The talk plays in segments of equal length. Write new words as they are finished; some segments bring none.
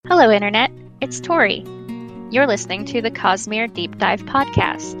Hello, Internet. It's Tori. You're listening to the Cosmere Deep Dive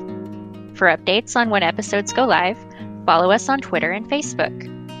podcast. For updates on when episodes go live, follow us on Twitter and Facebook.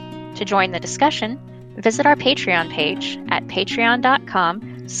 To join the discussion, visit our Patreon page at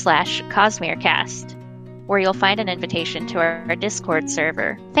patreon.com/CosmereCast, where you'll find an invitation to our Discord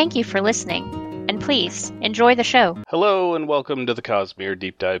server. Thank you for listening, and please enjoy the show. Hello, and welcome to the Cosmere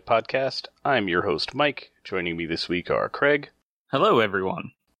Deep Dive podcast. I'm your host, Mike. Joining me this week are Craig. Hello,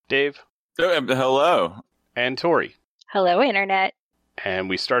 everyone. Dave. Hello. And Tori. Hello, Internet. And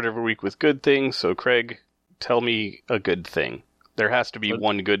we start every week with good things, so Craig, tell me a good thing. There has to be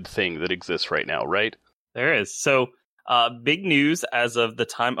one good thing that exists right now, right? There is. So, big news as of the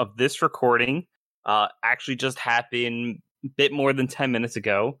time of this recording, actually just happened a bit more than 10 minutes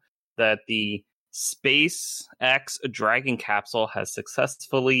ago, that the SpaceX Dragon capsule has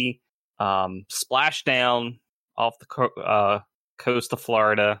successfully splashed down off the coast of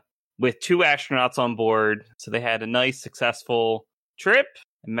Florida with 2 astronauts on board. So they had a nice, successful trip.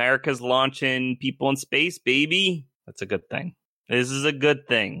 America's launching people in space, baby. That's a good thing. This is a good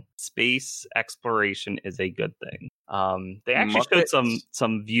thing. Space exploration is a good thing. They actually showed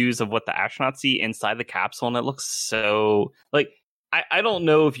some views of what the astronauts see inside the capsule, and it looks so... I don't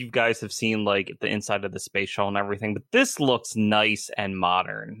know if you guys have seen the inside of the space shuttle and everything, but this looks nice and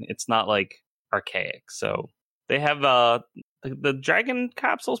modern. It's not archaic. So they have the Dragon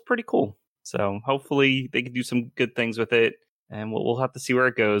capsule is pretty cool. So hopefully they can do some good things with it, and we'll have to see where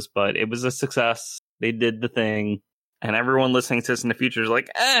it goes. But it was a success. They did the thing, and everyone listening to this in the future is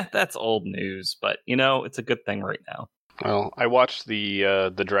that's old news. But it's a good thing right now. Well, I watched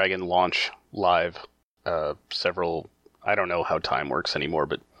the Dragon launch live several. I don't know how time works anymore,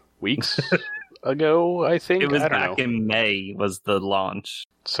 but weeks ago, I think. It was back in May was the launch.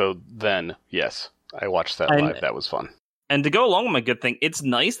 So then, yes, I watched that live. That was fun. And to go along with my good thing, it's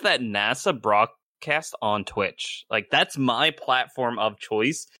nice that NASA broadcast on Twitch. That's my platform of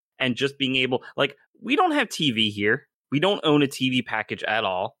choice. And just being able, we don't have TV here. We don't own a TV package at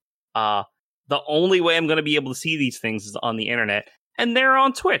all. The only way I'm going to be able to see these things is on the internet. And they're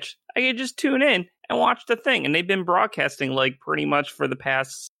on Twitch. I can just tune in and watch the thing. And they've been broadcasting pretty much for the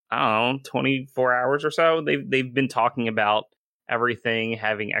past, 24 hours or so. They've been talking about everything,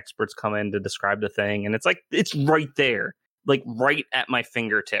 having experts come in to describe the thing. And it's it's right there, right at my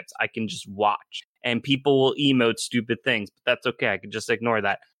fingertips. I can just watch. And people will emote stupid things, but that's okay. I can just ignore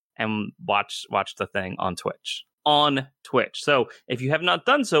that and watch the thing on Twitch. So if you have not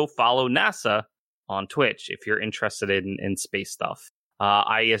done so, follow NASA on Twitch if you're interested in space stuff.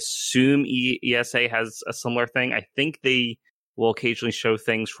 I assume ESA has a similar thing. I think they will occasionally show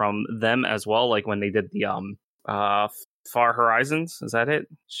things from them as well, like when they did the Far Horizons. Is that it?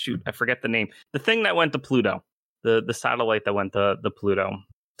 Shoot, I forget the name. The thing that went to Pluto, the satellite that went to Pluto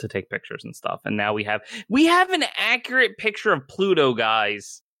to take pictures and stuff. And now we have an accurate picture of Pluto,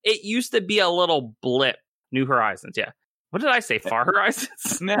 guys. It used to be a little blip. New Horizons, yeah. What did I say? Far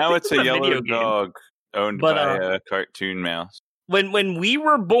Horizons? Now it's a yellow dog owned by a cartoon mouse. When we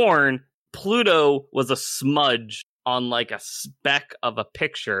were born, Pluto was a smudge on a speck of a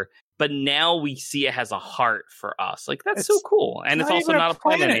picture, but now we see it has a heart for us. That's so cool. And it's also not a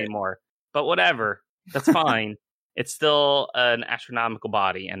planet anymore. But whatever. That's fine. It's still an astronomical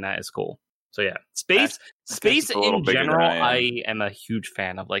body, and that is cool. So yeah, space in general, I am a huge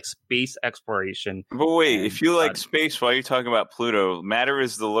fan of space exploration. But wait, if you like space, why are you talking about Pluto? Matter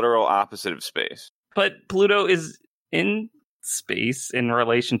is the literal opposite of space. But Pluto is in space in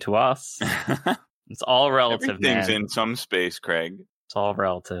relation to us. It's all relative, Everything's in some space, Craig. It's all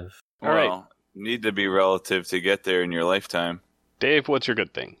relative. All right. Well, need to be relative to get there in your lifetime. Dave, what's your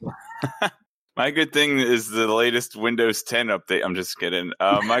good thing? My good thing is the latest Windows 10 update. I'm just kidding.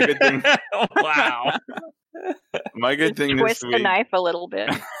 My good thing... Wow. My good thing Twist this week... the knife a little bit.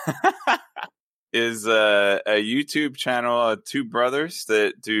 is a YouTube channel, 2 brothers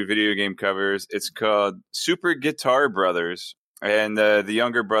that do video game covers. It's called Super Guitar Brothers. And the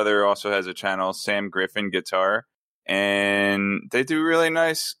younger brother also has a channel, Sam Griffin Guitar. And they do really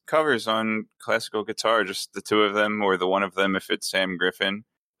nice covers on classical guitar, just the 2 of them, or the one of them if it's Sam Griffin.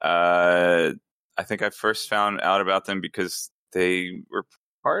 I think I first found out about them because they were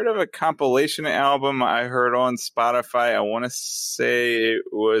part of a compilation album I heard on Spotify. I want to say it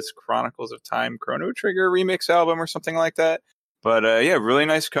was Chronicles of Time Chrono Trigger remix album or something like that. But yeah, really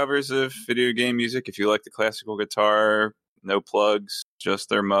nice covers of video game music. If you like the classical guitar, no plugs, just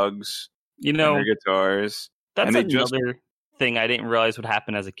their mugs, their guitars. That's another thing I didn't realize would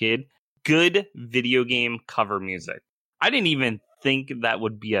happen as a kid. Good video game cover music. I didn't even think that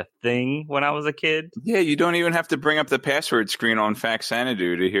would be a thing when I was a kid. Yeah, you don't even have to bring up the password screen on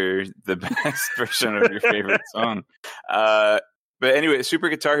Faxanadu to hear the best version of your favorite song. But anyway, Super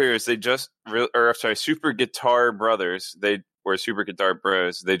Guitar Heroes, Super Guitar Brothers, or Super Guitar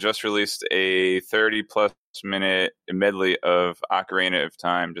Bros, they just released a 30-plus minute medley of Ocarina of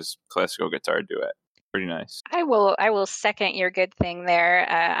Time, just classical guitar duet. Pretty nice. I will second your good thing there.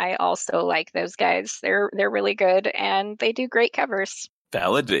 I also like those guys. They're really good, and they do great covers.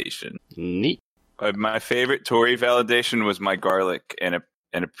 Validation. Neat. My favorite Tori validation was my garlic and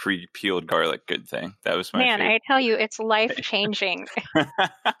a pre-peeled garlic good thing. That was my favorite. I tell you, it's life-changing.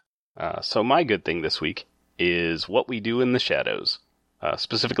 So my good thing this week is What We Do in the Shadows,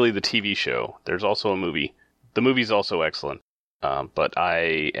 specifically the TV show. There's also a movie. The movie's also excellent. But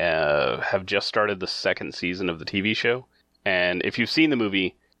I have just started the second season of the TV show, and if you've seen the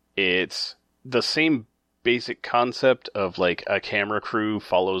movie, it's the same basic concept of like a camera crew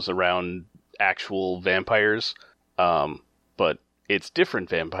follows around actual vampires, but it's different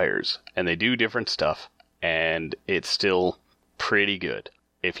vampires, and they do different stuff, and it's still pretty good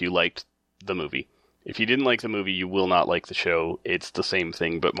if you liked the movie. If you didn't like the movie, you will not like the show. It's the same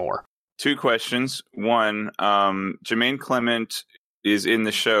thing, but more. 2 questions. One, Jermaine Clement is in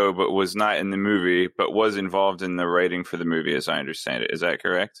the show, but was not in the movie, but was involved in the writing for the movie, as I understand it. Is that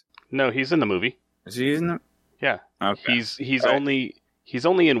correct? No, he's in the movie. Is he in the? Yeah. Okay. He's All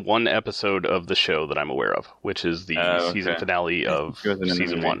only in one episode of the show that I'm aware of, which is the season finale of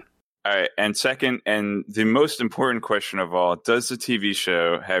season 1. All right. And second, and the most important question of all, does the TV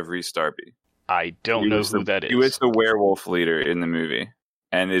show have Rhys Darby? I don't know who that is. He was the werewolf leader in the movie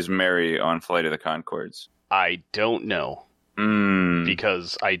and is Mary on Flight of the Conchords. I don't know.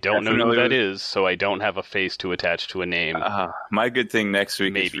 Because I don't know who that is, so I don't have a face to attach to a name. My good thing next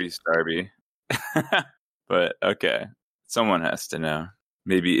week is Rhys Darby. But, okay. Someone has to know.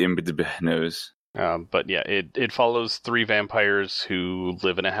 Maybe Imbidb knows. But yeah, it follows 3 vampires who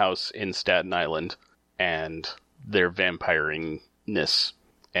live in a house in Staten Island, and their vampiringness.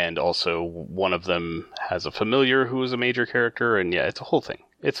 And also, one of them has a familiar who is a major character, and yeah, it's a whole thing.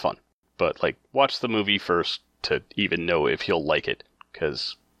 It's fun. But, like, watch the movie first to even know if you'll like it.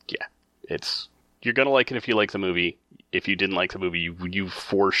 Because, yeah, you're gonna like it if you like the movie. If you didn't like the movie, you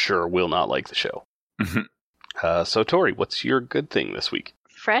for sure will not like the show. So, Tori, what's your good thing this week?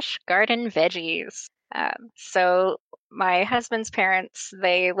 Fresh garden veggies. So my husband's parents,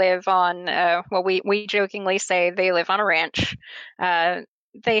 they live on, we jokingly say they live on a ranch.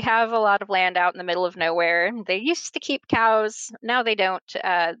 They have a lot of land out in the middle of nowhere. They used to keep cows. Now they don't.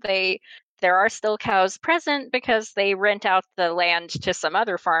 There are still cows present because they rent out the land to some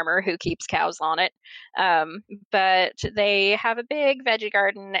other farmer who keeps cows on it. But they have a big veggie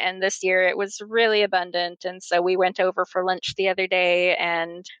garden, and this year it was really abundant. And so we went over for lunch the other day,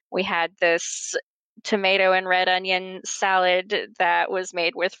 and we had this tomato and red onion salad that was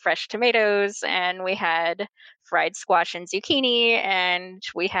made with fresh tomatoes, and we had fried squash and zucchini, and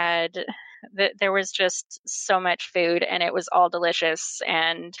we had there was just so much food, and it was all delicious.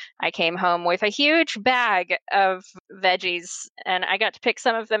 And I came home with a huge bag of veggies, and I got to pick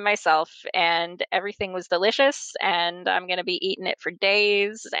some of them myself, and everything was delicious, and I'm going to be eating it for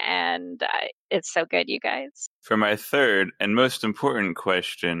days, and it's so good, you guys. For my third and most important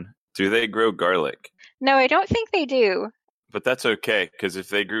question, do they grow garlic? No, I don't think they do. But that's okay, because if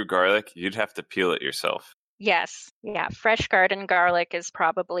they grew garlic, you'd have to peel it yourself. Yes. Yeah. Fresh garden garlic is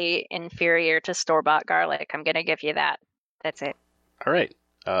probably inferior to store-bought garlic. I'm going to give you that. That's it. All right.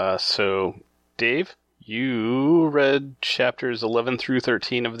 So, Dave, you read chapters 11 through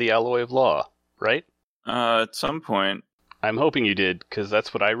 13 of The Alloy of Law, right? At some point. I'm hoping you did, because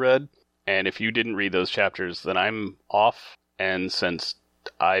that's what I read. And if you didn't read those chapters, then I'm off. And since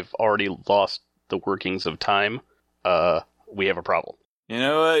I've already lost the workings of time, we have a problem. You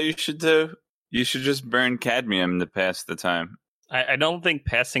know what you should do? You should just burn cadmium to pass the time. I don't think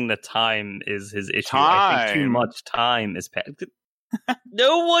passing the time is his issue. I think too much time is passed.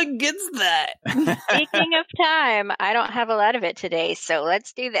 No one gets that. Speaking of time, I don't have a lot of it today, so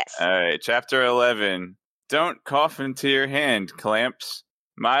let's do this. All right, chapter 11. Don't cough into your hand, Clamps.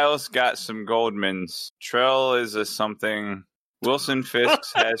 Miles got some Goldmans. Trell is a something. Wilson Fisk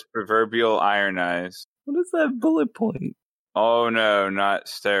has proverbial iron eyes. What is that bullet point? Oh no, not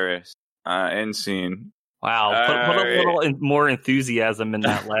Steris. End scene. Wow, put a little more enthusiasm in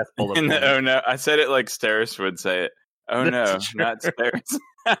that last bullet point. Oh no, I said it like Steris would say it. Oh no, not Steris.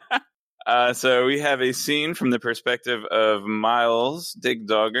 So we have a scene from the perspective of Miles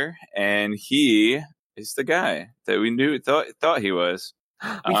Digdogger, and he is the guy that we thought he was.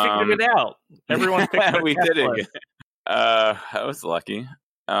 We figured it out. Everyone figured we did it. I was lucky.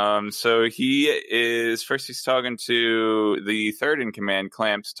 So he's talking to the third in command,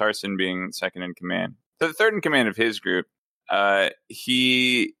 Clamps, Tarson being second in command. The third in command of his group.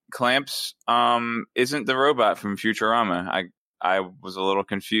 Clamps isn't the robot from Futurama. I was a little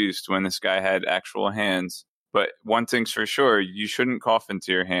confused when this guy had actual hands. But one thing's for sure, you shouldn't cough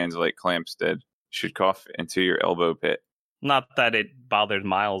into your hands like Clamps did. You should cough into your elbow pit. Not that it bothered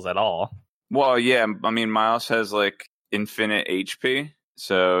Miles at all. Well, yeah, I mean, Miles has like infinite HP,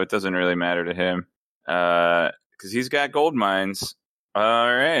 so it doesn't really matter to him. Because he's got gold mines.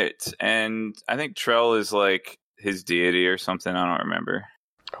 All right. And I think Trell is like his deity or something. I don't remember.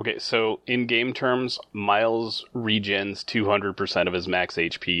 Okay, so in game terms, Miles regens 200% of his max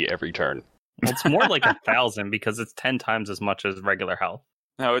HP every turn. Well, it's more like 1,000 because it's 10 times as much as regular health.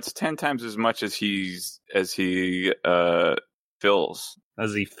 No, it's 10 times as much as he fills.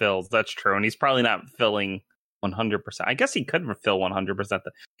 As he fills, that's true. And he's probably not filling 100%. I guess he could fill 100%.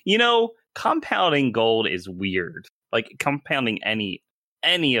 You know, compounding gold is weird. Like compounding any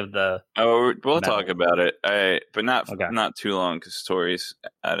of the... Oh, we'll metal. talk about it. All right, but not too long because Tori's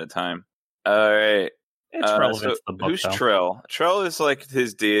out of time. All right. It's relevant to the book, who's though. Trell? Trell is like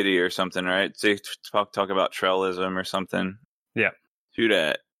his deity or something, right? They talk about Trellism or something. Yeah. Who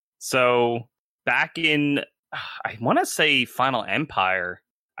that? So back in, I want to say Final Empire,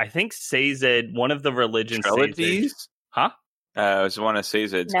 I think Sazed, one of the religions... Trellides? Huh? I was one of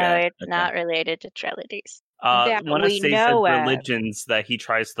Sazed's No, guys. it's not related to Trellides. One of we know Sazed's it. religions that he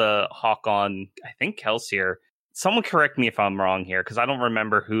tries to hawk on, I think Kelsier. Someone correct me if I'm wrong here, because I don't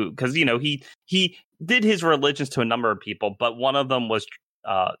remember who. Because he did his religions to a number of people, but one of them was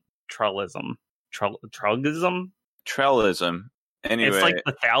Trellism. Trellism. Anyway, It's like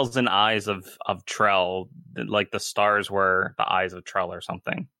the 1,000 eyes of Trell, like the stars were the eyes of Trell or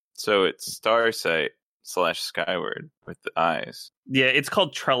something. so it's Starsight / Skyward with the eyes. Yeah, it's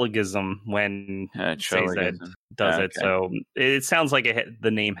called Trelligism when Sazed Trellism. does it. Okay. So it sounds like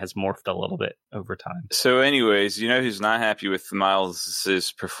the name has morphed a little bit over time. So, anyways, you know who's not happy with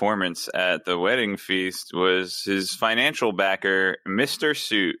Miles' performance at the wedding feast was his financial backer, Mr.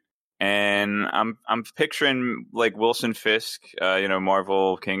 Suit. And I'm picturing like Wilson Fisk,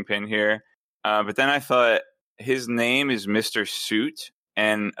 Marvel Kingpin here. But then I thought his name is Mr. Suit,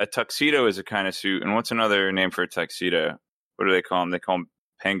 and a tuxedo is a kind of suit. And what's another name for a tuxedo? What do they call them? They call them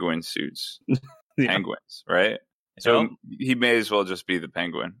penguin suits. Yeah. Penguins, right? So Yep. he may as well just be the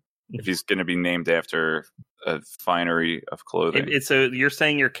penguin if he's going to be named after a finery of clothing. You're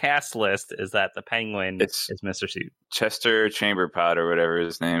saying your cast list is that the Penguin It's- is Mr. Suit. Chester Chamberpot or whatever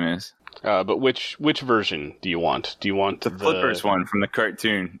his name is. But which version do you want? Do you want The Flippers one from the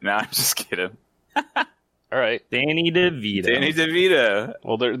cartoon. No, I'm just kidding. All right. Danny DeVito. Danny DeVito.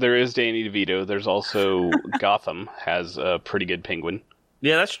 Well, there is Danny DeVito. There's also Gotham has a pretty good penguin.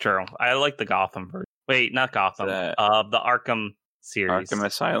 Yeah, that's true. I like the Gotham version. Wait, not Gotham. That- The Arkham series. Arkham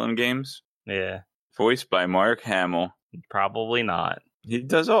Asylum games. Yeah, Voiced by Mark Hamill. probably not. He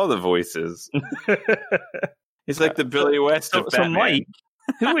does all the voices. He's like the Billy West of So Batman. Mike,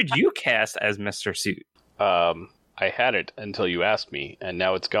 who would you cast as Mr. Suit? I had it until you asked me, and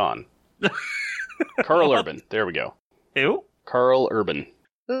now it's gone. Carl Urban. There we go. Who? Carl Urban.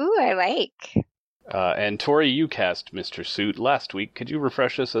 Ooh, I like. And Tori, you cast Mr. Suit last week. Could you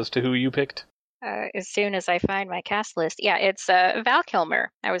refresh us as to who you picked? As soon as I find my cast list. Yeah, it's Val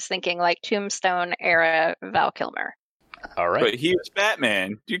Kilmer. I was thinking like Tombstone era Val Kilmer. All right. But he was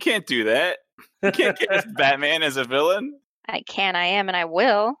Batman. You can't do that. You can't cast Batman as a villain. I can, I am, and I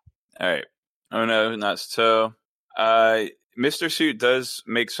will. All right. Oh, no, not so. Mr. Suit does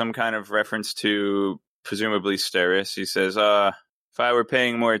make some kind of reference to presumably Steris. He says, if I were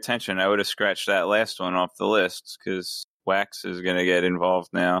paying more attention, I would have scratched that last one off the list because Wax is going to get involved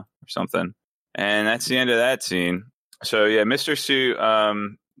now or something. And that's the end of that scene. So, yeah, Mr. Suit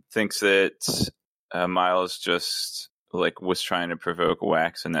thinks that Miles just was trying to provoke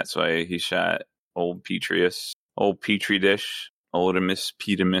Wax, and that's why he shot old Petrius, old Petri dish, Oldimus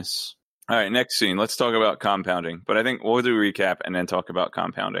Pedimus. All right, next scene. Let's talk about compounding. But I think we'll do a recap and then talk about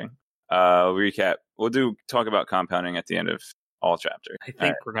compounding. We'll talk about compounding at the end of all chapters. I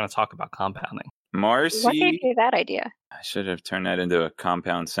think we're going to talk about compounding. Marcy. What gave you that idea? I should have turned that into a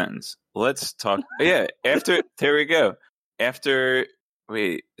compound sentence. Let's talk. Yeah, after. There we go. After.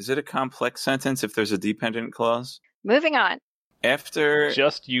 Wait, is it a complex sentence if there's a dependent clause? Moving on. After.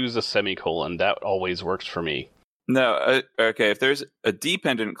 Just use a semicolon. That always works for me. No, okay. If there's a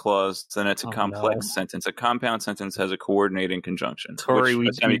dependent clause, then it's a Oh, complex no. sentence. A compound sentence has a coordinating conjunction. Tori, which we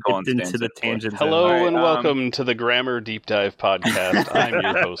a semicolon dipped into stands the for. tangent. Hello All right, and welcome to the Grammar Deep Dive Podcast. I'm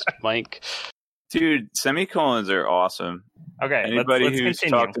your host, Mike. Dude, semicolons are awesome. Okay, Anybody let's who's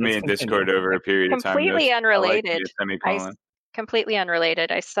continue. talked to me in Discord over a period of time Completely knows unrelated. I like a semicolon. Completely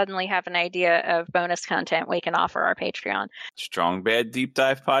unrelated. I suddenly have an idea of bonus content we can offer our Patreon. Strong Bad Deep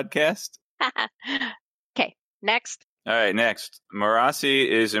Dive podcast. Okay, next. All right, next. Marasi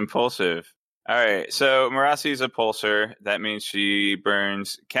is impulsive. All right, so Marasi is a pulsar. That means she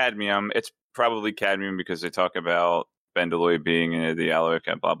burns cadmium. It's probably cadmium because they talk about Bendalloy being the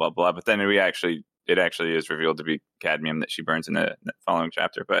Aloica, blah, blah, blah. But then it actually is revealed to be cadmium that she burns in the following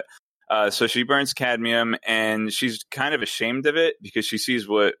chapter. But so she burns cadmium, and she's kind of ashamed of it because she sees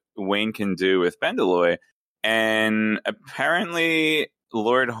what Wayne can do with Bendalloy. And apparently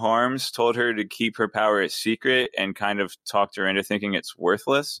Lord Harms told her to keep her power a secret and kind of talked her into thinking it's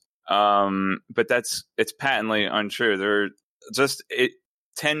worthless. But it's patently untrue.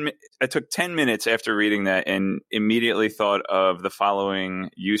 I took 10 minutes after reading that and immediately thought of the following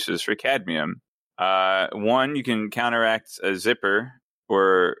uses for cadmium. One, you can counteract a zipper,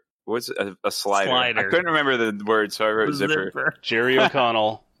 or what's a slider? I couldn't remember the word, so I wrote zipper. Jerry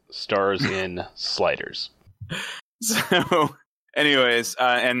O'Connell stars in Sliders. So, anyways,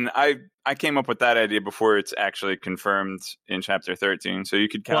 and I came up with that idea before it's actually confirmed in chapter 13. So you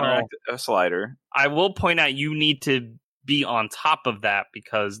could counteract a slider. I will point out you need to be on top of that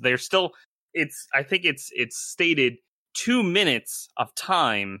because there's still I think it's stated 2 minutes of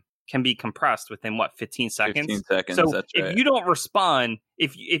time can be compressed within 15 seconds. 15 seconds. So that's right. if you don't respond,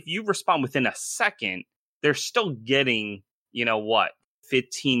 if you respond within a second, they're still getting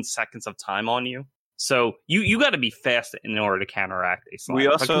 15 seconds of time on you. So you got to be fast in order to counteract a slider.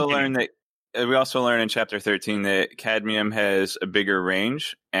 We also learn in chapter 13 that cadmium has a bigger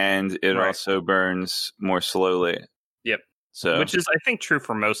range and it also burns more slowly. Yep. So which is I think true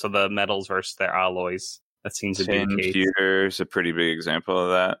for most of the metals versus their alloys. That seems to be the case. Pewter's a pretty big example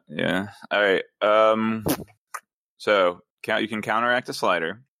of that. Yeah. All right. So you can counteract a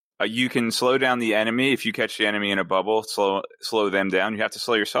slider. You can slow down the enemy if you catch the enemy in a bubble. Slow them down. You have to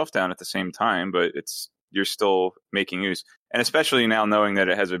slow yourself down at the same time, but you're still making use. And especially now knowing that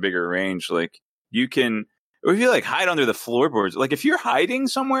it has a bigger range, like you can, or if you hide under the floorboards, like if you're hiding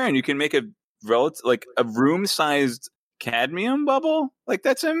somewhere and you can make a room-sized cadmium bubble, like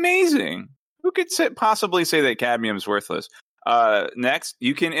that's amazing. Who could possibly say that cadmium's worthless? Next,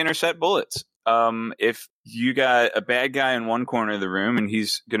 you can intercept bullets. If you got a bad guy in one corner of the room and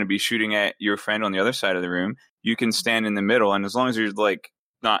he's going to be shooting at your friend on the other side of the room, you can stand in the middle, and as long as you're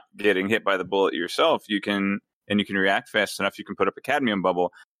not getting hit by the bullet yourself, you can react fast enough, you can put up a cadmium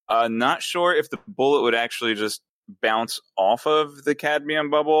bubble. Not sure if the bullet would actually just bounce off of the cadmium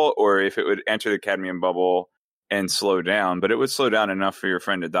bubble or if it would enter the cadmium bubble and slow down, but it would slow down enough for your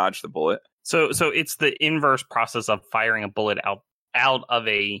friend to dodge the bullet. So it's the inverse process of firing a bullet out of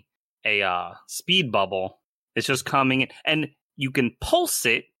a speed bubble. It's just coming in, and you can pulse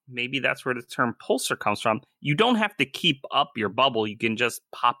it. Maybe that's where the term pulsar comes from. You don't have to keep up your bubble. You can just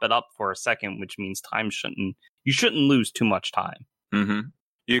pop it up for a second, which means you shouldn't lose too much time. Mm-hmm.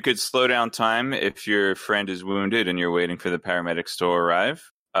 You could slow down time if your friend is wounded and you're waiting for the paramedics to arrive.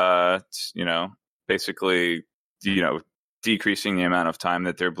 Basically, decreasing the amount of time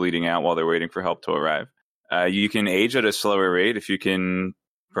that they're bleeding out while they're waiting for help to arrive. You can age at a slower rate if you can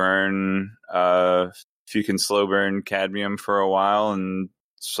slow burn cadmium for a while and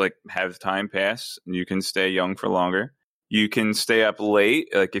just have time pass, and you can stay young for longer. You can stay up late,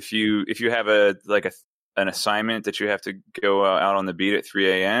 if you have an assignment that you have to go out on the beat at 3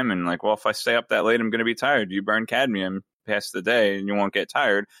 a.m. and if I stay up that late, I'm going to be tired. You burn cadmium past the day and you won't get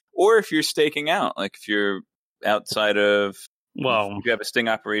tired. Or if you're staking out, if you're outside of, if you have a sting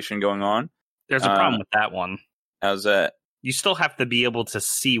operation going on. There's a problem with that one. How's that? You still have to be able to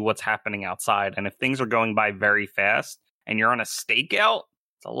see what's happening outside. And if things are going by very fast and you're on a stakeout,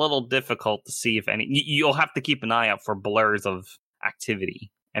 it's a little difficult to see if any. You'll have to keep an eye out for blurs of activity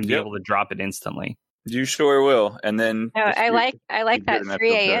and be able to drop it instantly. You sure will. And then I like that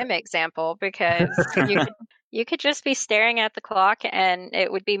 3 a.m. example because you could just be staring at the clock and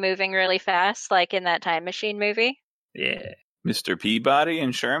it would be moving really fast, like in that Time Machine movie. Yeah. Mr. Peabody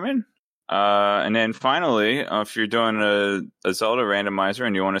and Sherman. And then finally, if you're doing a Zelda randomizer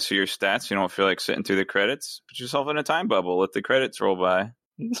and you want to see your stats, you don't feel like sitting through the credits, put yourself in a time bubble, let the credits roll by,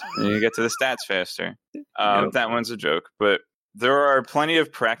 and you get to the stats faster. That one's a joke, but there are plenty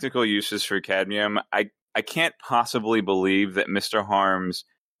of practical uses for cadmium. I can't possibly believe that Mr. Harms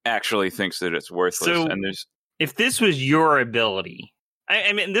actually thinks that it's worthless. So, if this was your ability,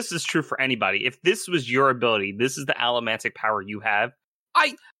 I mean, this is true for anybody. If this was your ability, this is the allomantic power you have,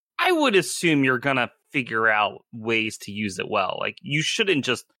 I would assume you're going to figure out ways to use it well. You shouldn't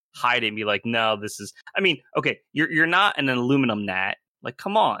just hide it and be like, no, this is. I mean, okay, you're not an aluminum gnat. Like,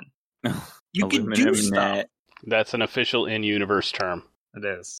 come on, you can do Aluminum stuff. gnat. That's an official in-universe term. It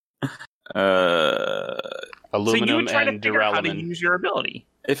is. Aluminum so you would try to and figure out how to duralumin. use your ability.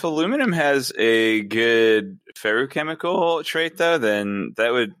 If aluminum has a good ferrochemical trait, though, then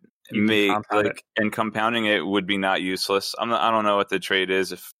that would You can make compound it. and compounding it would be not useless. I don't know what the trait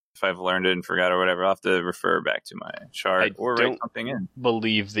is if I've learned it and forgot or whatever. I'll have to refer back to my chart I or write don't- something in.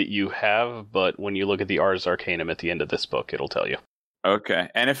 Believe that you have, but when you look at the Ars Arcanum at the end of this book, it'll tell you. Okay,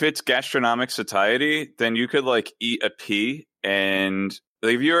 and if it's gastronomic satiety, then you could like eat a pea, and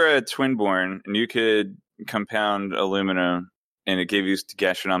like, if you're a twinborn and you could compound aluminum and it gave you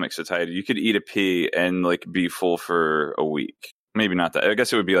gastronomic satiety, you could eat a pea and like be full for a week. Maybe not that. I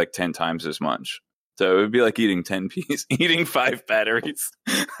guess it would be like 10 times as much. So it would be like eating 10 peas, eating 5 batteries.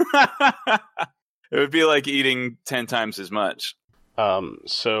 It would be like eating 10 times as much.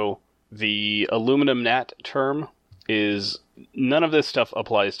 So the aluminum gnat term is none of this stuff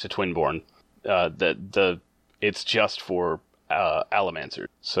applies to twinborn. It's just for allomancers.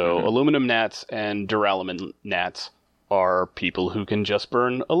 So aluminum gnats and duralumin gnats are people who can just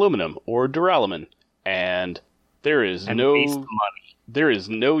burn aluminum or duralumin, and there is And no waste money. there is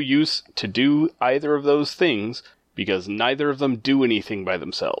no use to do either of those things because neither of them do anything by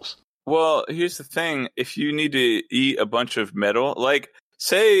themselves. Well, here's the thing. If you need to eat a bunch of metal, like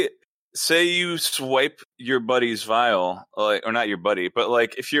say you swipe your buddy's vial, like, or not your buddy, but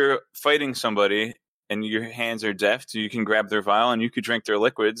like if you're fighting somebody and your hands are deft, you can grab their vial and you could drink their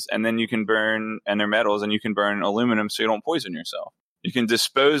liquids, and then you can burn, and their metals, and you can burn aluminum so you don't poison yourself. You can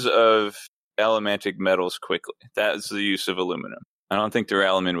dispose of elementic metals quickly. That's the use of aluminum. I don't think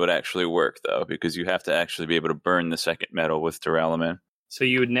duralumin would actually work, though, because you have to actually be able to burn the second metal with duralumin. So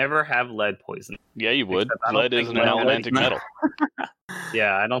you would never have lead poison. Yeah, you would. Except I don't Lead think is an lead- elementic metal.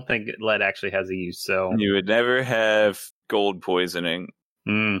 Yeah, I don't think lead actually has a use. So You would never have gold poisoning.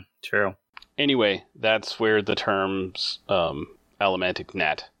 True. Anyway, that's where the terms allomantic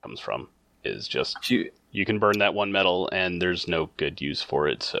gnat comes from. Is just you can burn that one metal and there's no good use for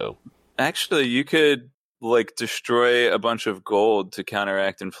it. So Actually, you could like destroy a bunch of gold to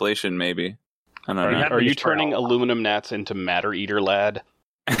counteract inflation, maybe. I don't know. Yeah. are you turning aluminum gnats into matter eater, lad?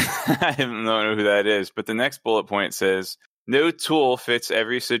 I don't know who that is, but the next bullet point says, no tool fits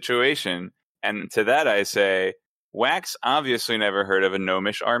every situation. And to that I say, Wax obviously never heard of a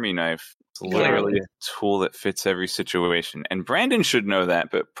gnomish army knife. It's literally a tool that fits every situation. And Brandon should know that,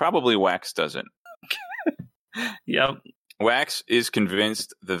 but probably Wax doesn't. Yep. Wax is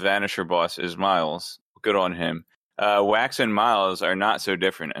convinced the Vanisher boss is Miles. Good on him. Wax and Miles are not so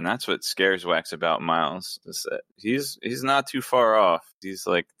different, and that's what scares Wax about Miles. Is that he's not too far off. He's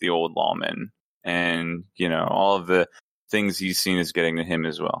like the old lawman, and all of the things he's seen is getting to him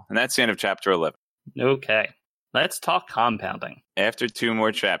as well. And that's the end of chapter 11. Okay. Let's talk compounding. After 2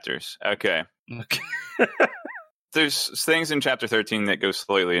 more chapters. Okay. Okay. There's things in chapter 13 that go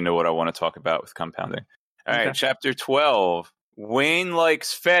slightly into what I want to talk about with compounding. All right, Okay. chapter 12. Wayne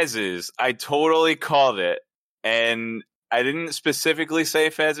likes fezzes. I totally called it. And I didn't specifically say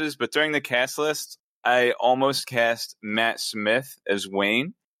fezzes, but during the cast list, I almost cast Matt Smith as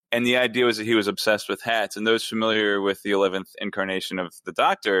Wayne. And the idea was that he was obsessed with hats. And those familiar with the 11th incarnation of the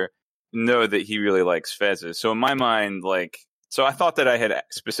Doctor know that he really likes fezzes. So in my mind, so I thought that I had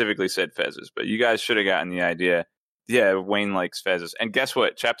specifically said fezzes, but you guys should have gotten the idea. Yeah, Wayne likes fezzes. And guess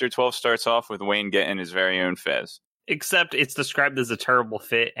what? Chapter 12 starts off with Wayne getting his very own fez. Except it's described as a terrible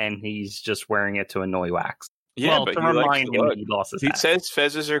fit, and he's just wearing it to annoy Wax. Yeah, well, but to he likes remind the him look. he lost his He hat. says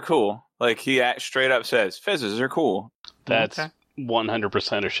fezzes are cool. Like, he straight up says, fezzes are cool. That's Okay.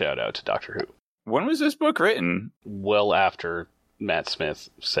 100% a shout out to Doctor Who. When was this book written? Well after Matt Smith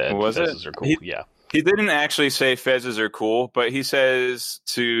said Was it? fezzes are cool. Yeah. He didn't actually say fezzes are cool, but he says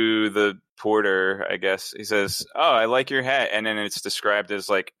to the porter, I guess, he says, oh, I like your hat. And then it's described as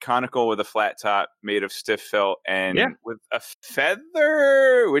like conical with a flat top made of stiff felt and with a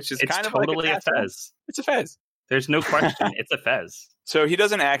feather, which is It's kind of totally like a fez. It's a fez. There's no question. It's a fez. So he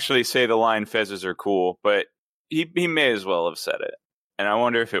doesn't actually say the line fezzes are cool, but he may as well have said it. And I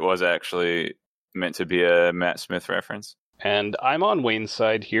wonder if it was actually meant to be a Matt Smith reference. And I'm on Wayne's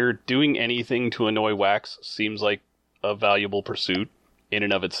side here. Doing anything to annoy Wax seems like a valuable pursuit in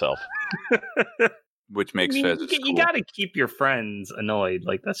and of itself. Which makes I mean, fezzes you cool. got to keep your friends annoyed.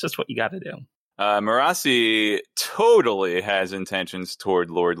 Like, that's just what you got to do. Marasi totally has intentions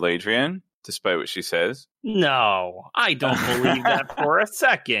toward Lord Ladrian, despite what she says. No, I don't believe that for a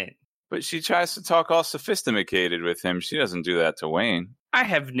second. But she tries to talk all sophisticated with him. She doesn't do that to Wayne. I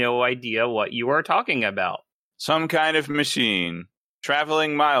have no idea what you are talking about. Some kind of machine.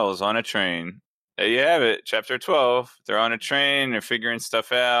 traveling Miles on a train. There you have it. Chapter 12. They're on a train. They're figuring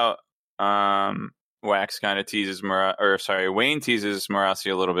stuff out. Wax kind of teases Wayne teases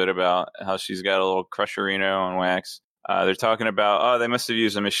Marasi a little bit about how she's got a little crusherino on Wax. They're talking about, they must have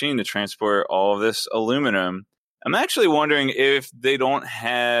used a machine to transport all of this aluminum. I'm actually wondering if they don't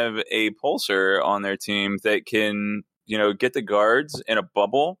have a pulsar on their team that can, get the guards in a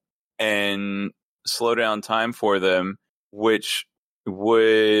bubble and slow down time for them, which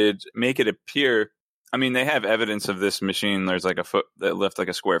would make it appear. I mean, they have evidence of this machine. There's like a foot that left like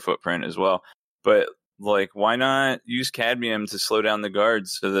a square footprint as well. But why not use cadmium to slow down the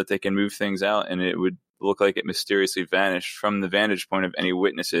guards so that they can move things out, and it would look like it mysteriously vanished from the vantage point of any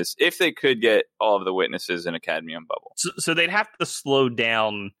witnesses, if they could get all of the witnesses in a cadmium bubble. So they'd have to slow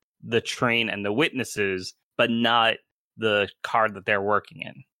down the train and the witnesses, but not the car that they're working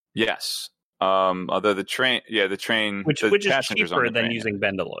in. Yes. Although the train, which is cheaper than using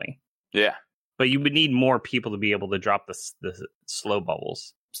Bendalloy. Yeah. But you would need more people to be able to drop the slow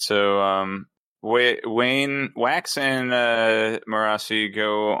bubbles. So, Wayne, Wax, and Marasi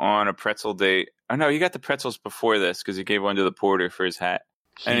go on a pretzel date. Oh no, he got the pretzels before this because he gave one to the porter for his hat.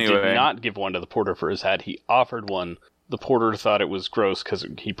 He did not give one to the porter for his hat. He offered one. The porter thought it was gross because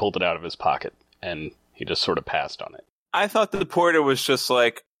he pulled it out of his pocket, and he just sort of passed on it. I thought the porter was just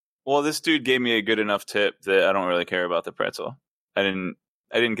like, well, this dude gave me a good enough tip that I don't really care about the pretzel. I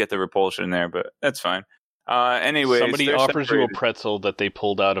didn't get the repulsion there, but that's fine. Anyway, somebody offers you a pretzel that they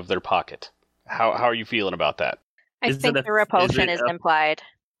pulled out of their pocket. How are you feeling about that? I think the repulsion is implied.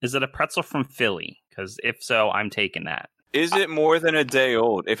 Is it a pretzel from Philly? Because if so, I'm taking that. Is it more than a day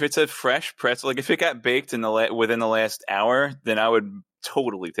old? If it's a fresh pretzel, like if it got baked within the last hour, then I would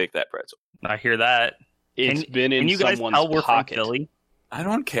totally take that pretzel. I hear that. It's been in someone's pocket. Can you guys tell we're from Philly? I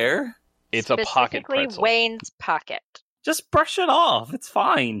don't care. It's a pocket pretzel. Wayne's pocket. Just brush it off. It's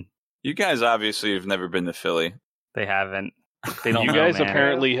fine. You guys obviously have never been to Philly. They haven't. They don't. You guys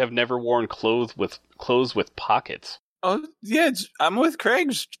apparently have never worn clothes with pockets. Oh yeah, I'm with Craig.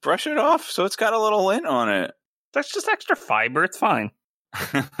 Just brush it off so it's got a little lint on it. That's just extra fiber. It's fine.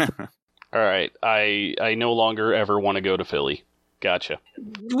 All right, I no longer ever want to go to Philly. Gotcha.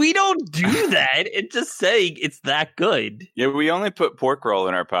 We don't do that. It's just saying it's that good. Yeah, we only put pork roll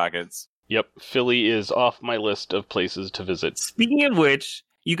in our pockets. Yep, Philly is off my list of places to visit. Speaking of which,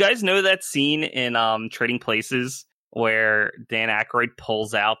 you guys know that scene in Trading Places where Dan Aykroyd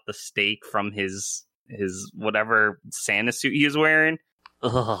pulls out the steak from his whatever Santa suit he was wearing?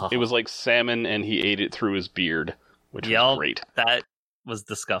 Ugh. It was like salmon, and he ate it through his beard, which was great. That was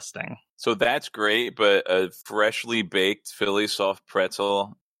disgusting. So that's great, but a freshly baked Philly soft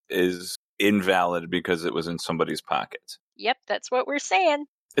pretzel is invalid because it was in somebody's pocket. Yep, that's what we're saying.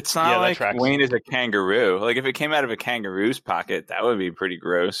 It's not like Wayne is a kangaroo. Like, if it came out of a kangaroo's pocket, that would be pretty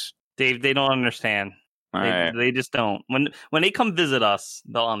gross. Dave, they don't understand. They just don't. When they come visit us,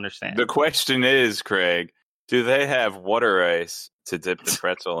 they'll understand. The question is, Craig, do they have water ice to dip the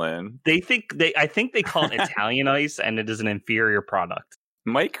pretzel in? I think they call it Italian ice, and it is an inferior product.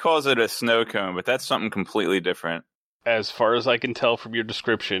 Mike calls it a snow cone, but that's something completely different. As far as I can tell from your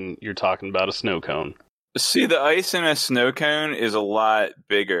description, you're talking about a snow cone. See, the ice in a snow cone is a lot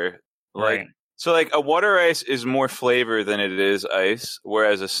bigger. Right. So, a water ice is more flavor than it is ice,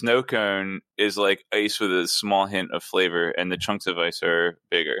 whereas a snow cone is like ice with a small hint of flavor, and the chunks of ice are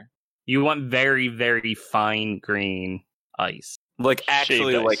bigger. You want very, very fine grain ice.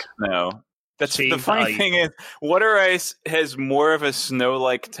 Actually like snow. That's Shaved the funny thing is, water ice has more of a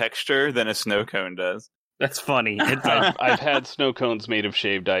snow-like texture than a snow cone does. That's funny. I've had snow cones made of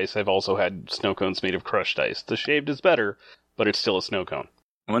shaved ice. I've also had snow cones made of crushed ice. The shaved is better, but it's still a snow cone.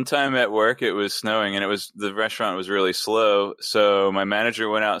 One time at work, it was snowing, and the restaurant was really slow. So my manager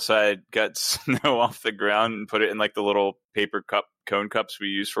went outside, got snow off the ground, and put it in the little paper cone cups we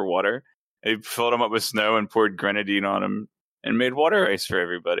use for water. And he filled them up with snow and poured grenadine on them, and made water ice for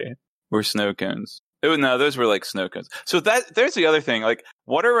everybody. Or snow cones. No, those were snow cones. So there's the other thing.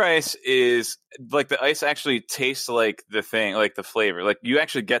 Water ice is the ice actually tastes like the thing, the flavor. You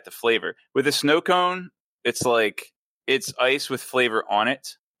actually get the flavor. With a snow cone, it's it's ice with flavor on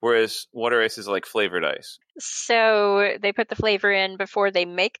it, whereas water ice is flavored ice. So they put the flavor in before they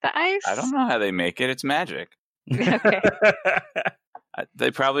make the ice? I don't know how they make it. It's magic. Okay.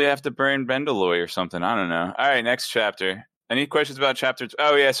 They probably have to burn Bendalloy or something. I don't know. All right, next chapter. Any questions about chapter 2?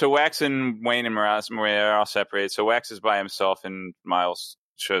 Oh, yeah, so Wax and Wayne and Marasi are all separated. So Wax is by himself, and Miles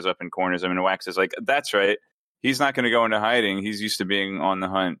shows up in corners. I mean, Wax is like, that's right. He's not going to go into hiding. He's used to being on the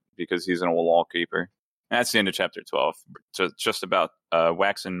hunt because he's an old wall keeper. And that's the end of chapter 12. So just about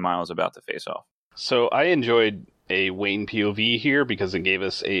Wax and Miles about to face off. So I enjoyed a Wayne POV here because it gave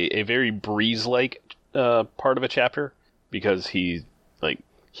us a very Breeze-like part of a chapter, because he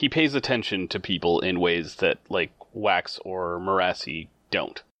pays attention to people in ways that like Wax or Marassi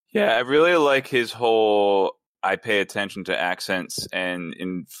don't. Yeah, I really like his whole I pay attention to accents and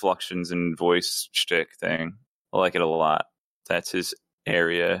inflections and voice shtick thing. I like it a lot. That's his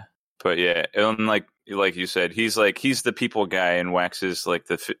area. But yeah, and like you said, he's the people guy, and Wax is like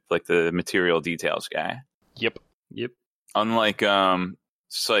the material details guy. Yep. Unlike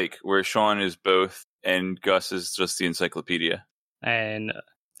Psych, where Sean is both and Gus is just the encyclopedia. And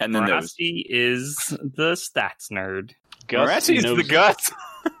then Marassi is the stats nerd. Marassi is the Gus.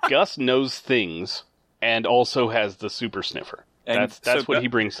 Gus knows things and also has the super sniffer. And that's what he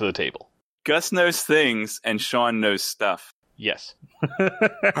brings to the table. Gus knows things and Sean knows stuff. Yes.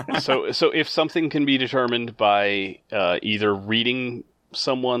 So if something can be determined by either reading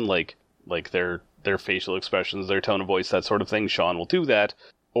someone, like their facial expressions, their tone of voice, that sort of thing, Sean will do that.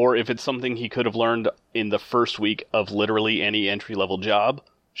 Or if it's something he could have learned in the first week of literally any entry-level job,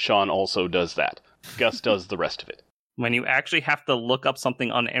 Sean also does that. Gus does the rest of it. When you actually have to look up something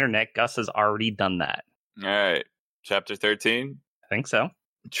on the internet, Gus has already done that. All right. Chapter 13? I think so.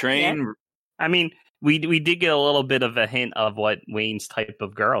 Train... Yeah. I mean, we did get a little bit of a hint of what Wayne's type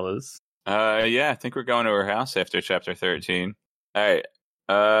of girl is. Yeah, I think we're going to her house after Chapter 13. All right.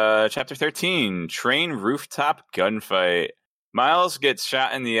 Chapter 13, Train Rooftop Gunfight. Miles gets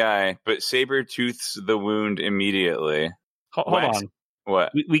shot in the eye, but Sabretooths the wound immediately. Hold on.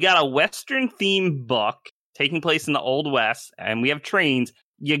 What? We got a Western-themed book taking place in the Old West, and we have trains.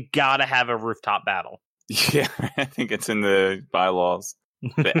 You gotta have a rooftop battle. Yeah, I think it's in the bylaws.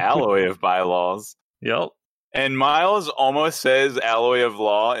 The alloy of bylaws. Yep. And Miles almost says alloy of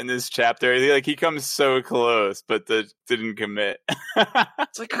law in this chapter. He comes so close, but didn't commit.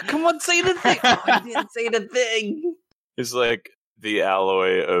 It's like, come on, say the thing. Oh, I didn't say the thing. It's like the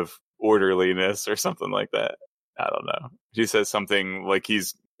alloy of orderliness or something like that. I don't know. He says something like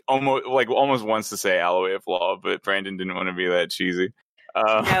he's almost wants to say alloy of law, but Brandon didn't want to be that cheesy.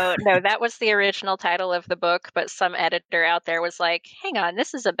 No, that was the original title of the book, but some editor out there was like, hang on,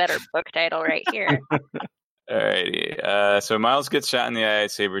 this is a better book title right here. Alrighty. So Miles gets shot in the eye,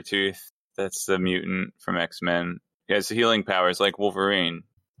 Sabretooth. That's the mutant from X-Men. He has healing powers like Wolverine.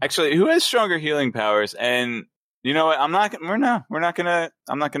 Actually, who has stronger healing powers? And you know what? I'm not gonna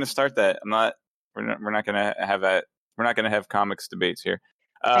start that. We're not gonna have that. We're not gonna have comics debates here.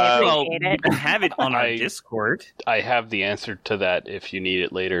 Well, you can have it on our Discord. I have the answer to that if you need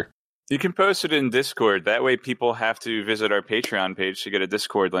it later. You can post it in Discord. That way people have to visit our Patreon page to get a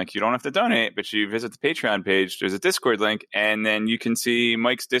Discord link. You don't have to donate, but you visit the Patreon page. There's a Discord link, and then you can see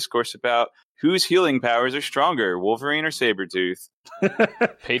Mike's discourse about whose healing powers are stronger, Wolverine or Sabretooth.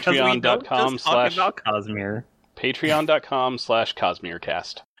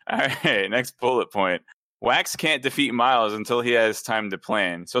 Patreon.com/Patreon.com/CosmereCast. All right, next bullet point. Wax can't defeat Miles until he has time to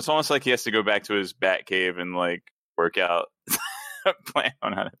plan. So it's almost like he has to go back to his Batcave and work out a plan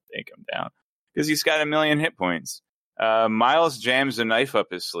on how to take him down. Because he's got 1,000,000 hit points. Miles jams a knife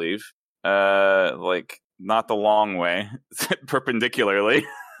up his sleeve. Not the long way. Perpendicularly.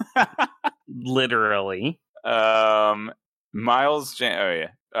 Literally. Wax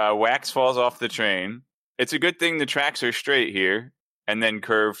falls off the train. It's a good thing the tracks are straight here. And then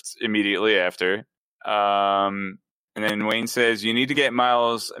curved immediately after. And then Wayne says, you need to get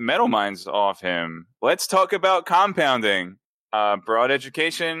Miles' metal mines off him. Let's talk about compounding. Broad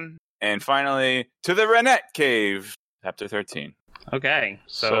education. And finally, to the Renette Cave. Chapter 13. Okay.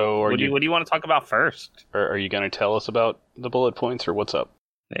 So what do you want to talk about first? Are you going to tell us about the bullet points, or what's up?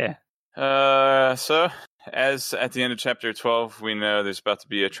 Yeah. So, as at the end of Chapter 12, we know there's about to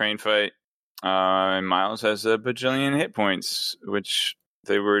be a train fight. And Miles has a bajillion hit points, which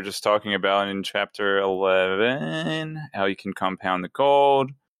they were just talking about in Chapter 11, how you can compound the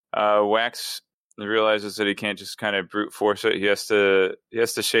gold. Wax realizes that he can't just kind of brute force it. He has to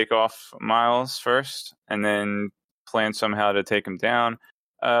shake off Miles first, and then plan somehow to take him down.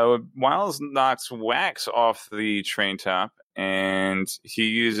 Miles knocks Wax off the train top, and he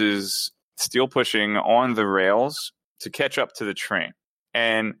uses steel pushing on the rails to catch up to the train.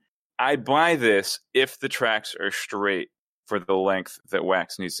 And I buy this if the tracks are straight for the length that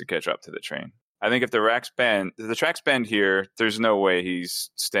Wax needs to catch up to the train. I think if the tracks bend here, there's no way he's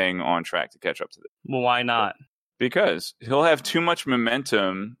staying on track to catch up to the. Well, why not? Because he'll have too much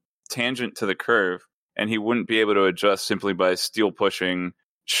momentum tangent to the curve, and he wouldn't be able to adjust simply by steel pushing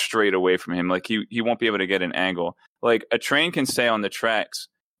straight away from him. He won't be able to get an angle. Like a train can stay on the tracks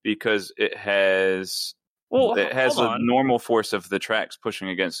because it has the normal force of the tracks pushing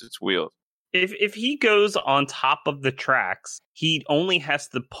against its wheels. If he goes on top of the tracks, he only has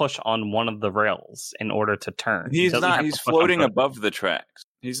to push on one of the rails in order to turn. He's not. He's floating above the tracks.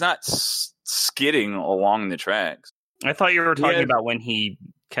 He's not skidding along the tracks. I thought you were talking about when he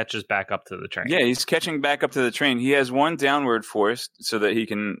catches back up to the train. Yeah, he's catching back up to the train. He has one downward force so that he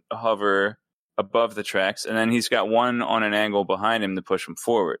can hover above the tracks, and then he's got one on an angle behind him to push him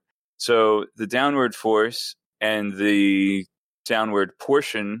forward. So the downward force and the downward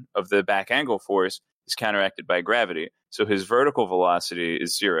portion of the back angle force is counteracted by gravity. So his vertical velocity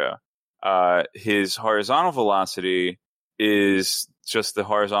is 0. His horizontal velocity is just the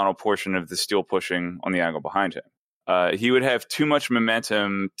horizontal portion of the steel pushing on the angle behind him. He would have too much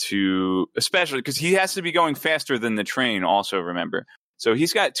momentum especially because he has to be going faster than the train also, remember. So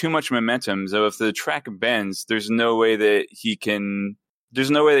he's got too much momentum. So if the track bends, there's no way that he can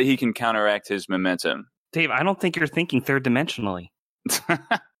counteract his momentum. Dave, I don't think you're thinking third dimensionally.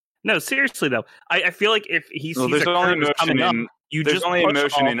 No, seriously though. I feel like if he sees a curve coming up, there's only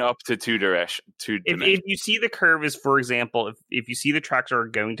motion in up to two dimensions. If you see the curve is, for example, if you see the tracks are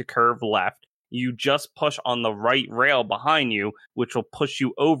going to curve left, you just push on the right rail behind you, which will push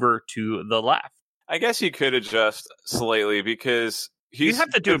you over to the left. I guess you could adjust slightly because you have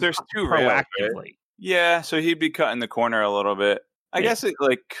to do it there's two proactively. Rails, right? Yeah, so he'd be cutting the corner a little bit. I guess it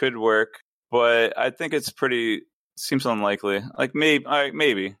could work, but I think seems unlikely. Like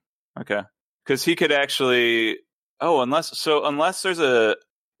maybe. Okay. Because he could actually unless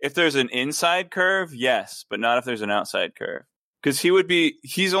if there's an inside curve, yes, but not if there's an outside curve. Because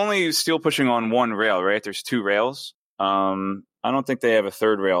he's only steel pushing on one rail, right? There's 2 rails. I don't think they have a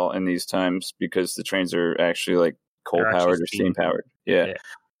third rail in these times because the trains are actually like coal powered or steam powered. Yeah.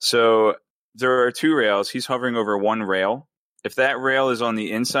 So there are 2 rails. He's hovering over one rail. If that rail is on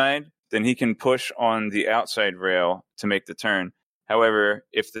the inside, then he can push on the outside rail to make the turn. However,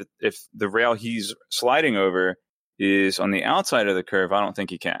 if the rail he's sliding over is on the outside of the curve, I don't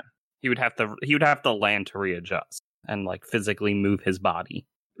think he can. He would have to land to readjust and like physically move his body.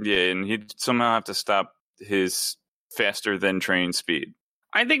 Yeah, and he'd somehow have to stop his faster than train speed.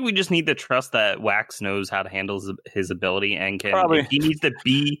 I think we just need to trust that Wax knows how to handle his ability and can. Probably. If he needs to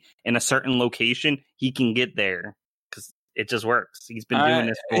be in a certain location, he can get there because it just works. He's been doing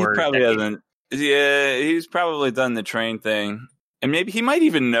this for. He probably hasn't. Yeah, he's probably done the train thing, and maybe he might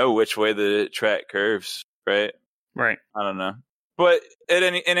even know which way the track curves. Right. Right. I don't know, but in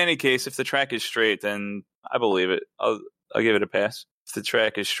any case, if the track is straight, then I believe it. I'll give it a pass. If the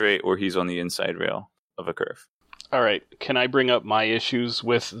track is straight or he's on the inside rail of a curve. All right. Can I bring up my issues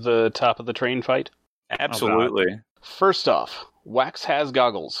with the top of the train fight? Absolutely. First off, Wax has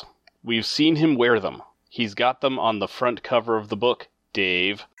goggles. We've seen him wear them. He's got them on the front cover of the book,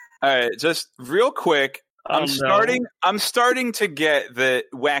 Dave. All right, just real quick. I'm starting to get that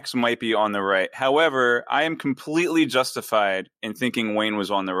Wax might be on the right. However, I am completely justified in thinking Wayne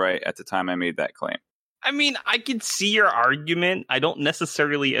was on the right at the time I made that claim. I mean, I can see your argument. I don't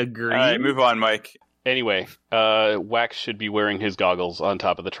necessarily agree. All right, move on, Mike. Anyway, Wax should be wearing his goggles on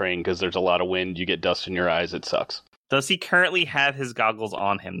top of the train because there's a lot of wind. You get dust in your eyes. It sucks. Does he currently have his goggles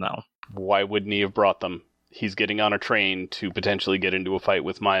on him, though? Why wouldn't he have brought them? He's getting on a train to potentially get into a fight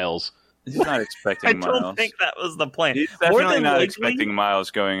with Miles. He's not expecting Miles. I don't think that was the plan. He's definitely not expecting Miles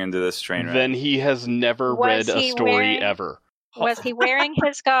going into this train ride. Then he has never read a story ever. Was he wearing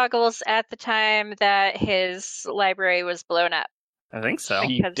his goggles at the time that his library was blown up? I think so.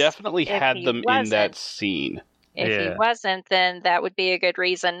 He definitely had them in that scene. If he wasn't, then that would be a good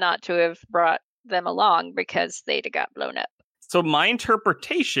reason not to have brought them along because they'd have got blown up. So my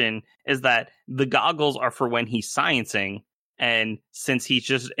interpretation is that the goggles are for when he's sciencing, and since he's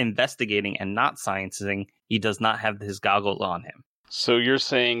just investigating and not sciencing, he does not have his goggles on him. So you're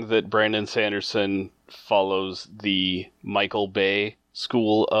saying that Brandon Sanderson follows the Michael Bay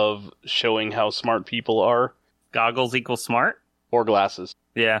school of showing how smart people are? Goggles equal smart? Or glasses.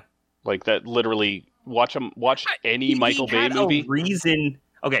 Yeah. Like that literally, watch any Michael Bay movie.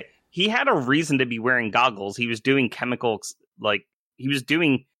 He had a reason to be wearing goggles. He was doing chemicals,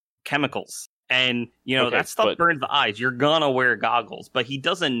 and that stuff burns the eyes. You're gonna wear goggles, but he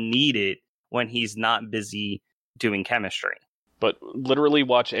doesn't need it when he's not busy doing chemistry. But literally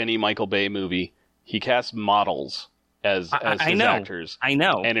watch any Michael Bay movie. He casts models as his actors. I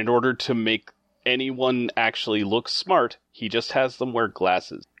know. And in order to make anyone actually look smart, he just has them wear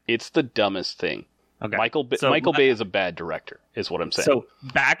glasses. It's the dumbest thing. Okay. Michael Bay is a bad director, is what I'm saying. So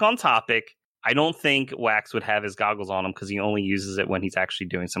back on topic, I don't think Wax would have his goggles on him because he only uses it when he's actually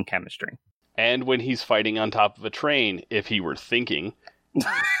doing some chemistry. And when he's fighting on top of a train, if he were thinking.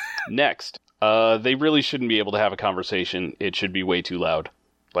 Next, they really shouldn't be able to have a conversation. It should be way too loud.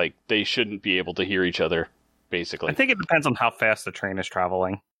 Like, they shouldn't be able to hear each other, basically. I think it depends on how fast the train is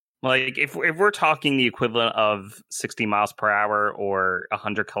traveling. Like, if we're talking the equivalent of 60 miles per hour or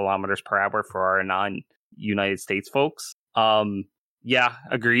 100 kilometers per hour for our non-United States folks, yeah,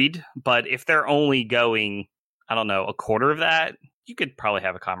 agreed. But if they're only going, I don't know, a quarter of that, you could probably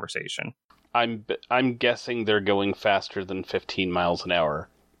have a conversation. I'm guessing they're going faster than 15 miles an hour,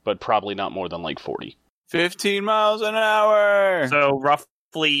 but probably not more than like 40. 15 miles an hour! So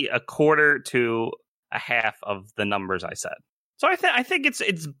roughly a quarter to a half of the numbers I said. So I think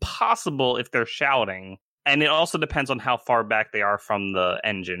it's possible if they're shouting, and it also depends on how far back they are from the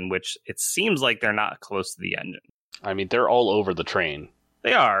engine, which it seems like they're not close to the engine. I mean, they're all over the train.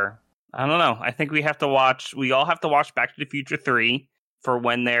 They are. I don't know. I think we all have to watch Back to the Future 3 for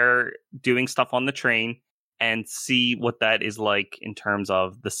when they're doing stuff on the train and see what that is like in terms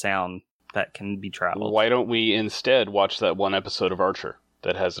of the sound that can be traveled. Why don't we instead watch that one episode of Archer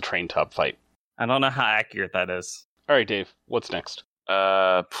that has a train top fight? I don't know how accurate that is. All right, Dave, what's next?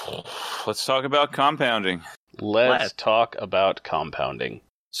 Let's talk about compounding. Let's talk about compounding.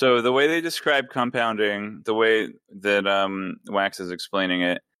 So the way they describe compounding, the way that Wax is explaining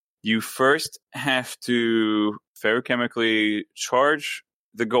it, you first have to ferrochemically charge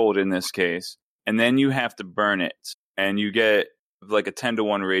the gold in this case, and then you have to burn it, and you get like a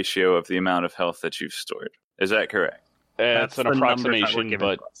 10-to-1 ratio of the amount of health that you've stored. Is that correct? It's an approximation,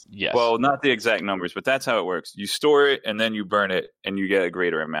 but yes. Well, not the exact numbers, but that's how it works. You store it, and then you burn it, and you get a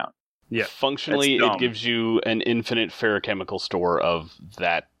greater amount. Yeah. Functionally, it gives you an infinite ferrochemical store of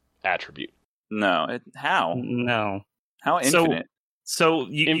that attribute. No. How? No. How infinite? So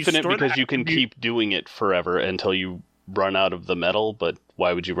infinite you because you can keep doing it forever until you run out of the metal, but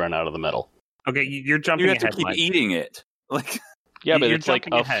why would you run out of the metal? Okay, you're jumping ahead. You have ahead, to keep eating it. Yeah, but it's like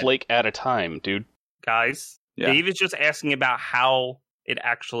a flake at a time, dude. Guys, yeah. Dave is just asking about how it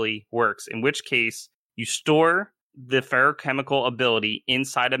actually works, in which case you store the ferrochemical ability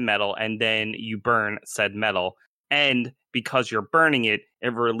inside a metal and then you burn said metal. And because you're burning it,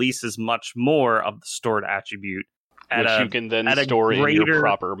 it releases much more of the stored attribute. Which you can then store in your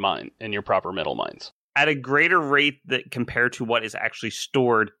proper metal mines. At a greater rate that compared to what is actually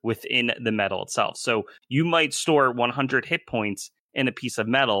stored within the metal itself. So you might store 100 hit points in a piece of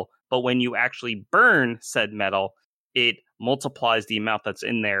metal, but when you actually burn said metal, it multiplies the amount that's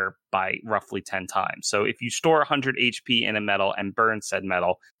in there by roughly 10 times. So if you store 100 HP in a metal and burn said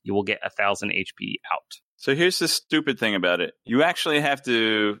metal, you will get 1,000 HP out. So here's the stupid thing about it. You actually have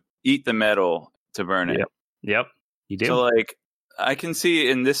to eat the metal to burn it. Yep. You do. So, I can see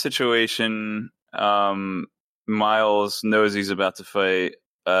in this situation, Miles knows he's about to fight.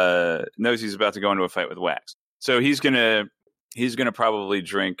 Knows he's about to go into a fight with Wax. So he's gonna probably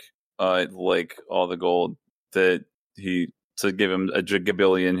drink all the gold that to give him a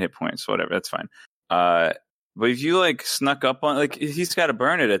gigabillion hit points, whatever. That's fine. But if you snuck up on he's got to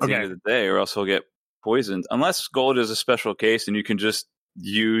burn it at the end of the day, or else he'll get poisoned. Unless gold is a special case and you can just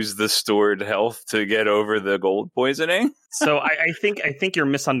use the stored health to get over the gold poisoning. So I think you're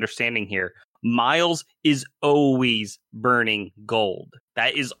misunderstanding here. Miles is always burning gold.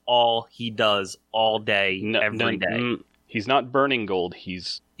 That is all he does all day, every day. He's not burning gold.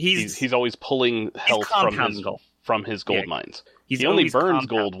 He's always pulling health from his gold mines. He only burns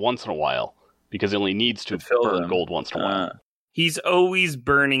gold once in a while because he only needs to burn gold once in a while. He's always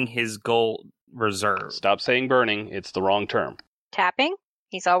burning his gold reserve. Stop saying burning. It's the wrong term. Tapping?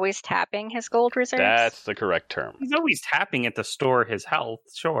 He's always tapping his gold reserves? That's the correct term. He's always tapping it to store his health,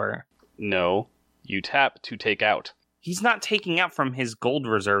 sure. No, you tap to take out. He's not taking out from his gold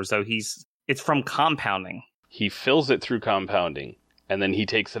reserves, though. It's from compounding. He fills it through compounding, and then he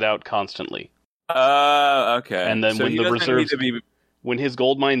takes it out constantly. Okay. And then when his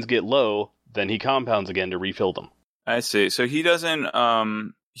gold mines get low, then he compounds again to refill them. I see. So he doesn't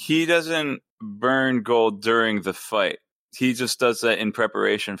burn gold during the fight. He just does that in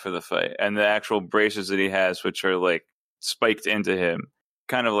preparation for the fight. And the actual bracers that he has, which are spiked into him,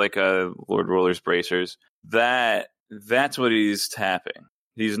 kind of like a Lord Roller's bracers, that's what he's tapping.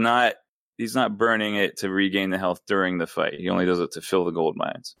 He's not burning it to regain the health during the fight. He only does it to fill the gold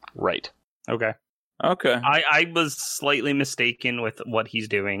mines. Right. Okay. I was slightly mistaken with what he's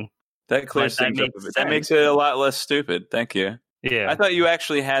doing. That clears things up a bit. That makes it a lot less stupid. Thank you. Yeah. I thought you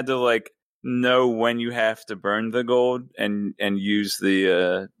actually had to know when you have to burn the gold and use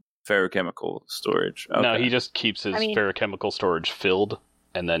the ferrochemical storage. Okay. No, he just keeps his ferrochemical storage filled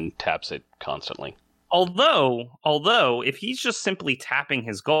and then taps it constantly. Although if he's just simply tapping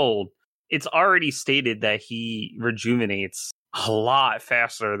his gold, it's already stated that he rejuvenates a lot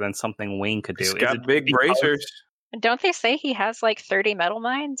faster than something Wayne could do. He's got big bracers. Don't they say he has like 30 metal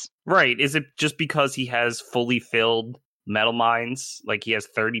mines? Right. Is it just because he has fully filled metal mines? Like he has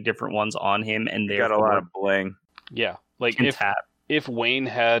 30 different ones on him and They got a lot of bling. Yeah, like can tap. if Wayne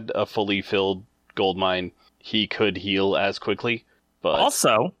had a fully filled gold mine, he could heal as quickly. But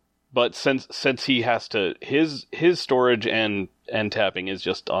Also, but since he has to his storage and tapping is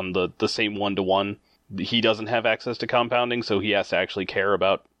just on the same 1-to-1, he doesn't have access to compounding, so he has to actually care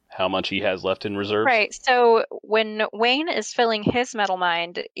about how much he has left in reserves. Right. So when Wayne is filling his metal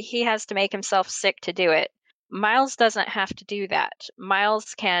mine, he has to make himself sick to do it. Miles doesn't have to do that.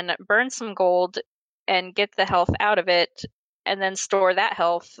 Miles can burn some gold and get the health out of it, and then store that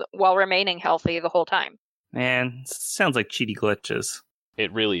health while remaining healthy the whole time. man, sounds like cheaty glitches.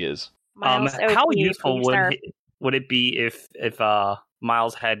 It really is. Miles, How OP, useful please, would it be if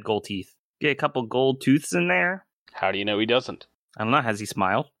Miles had gold teeth? Get a couple gold tooths in there. How do you know he doesn't? I don't know. Has he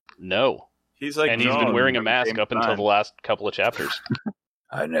smiled? No. He's like, And he's been wearing a mask up until the last couple of chapters.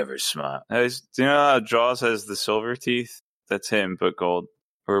 I never smile. Do you know how Jaws has the silver teeth? That's him, but gold.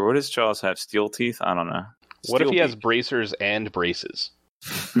 Or what does Jaws have? Steel teeth? I don't know. What if he Steel has bracers and braces?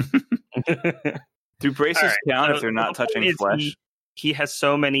 Do braces Alright, count so if they're not the point touching is flesh? He has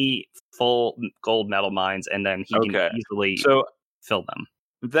so many full gold metal mines, and then he Okay. can easily So fill them.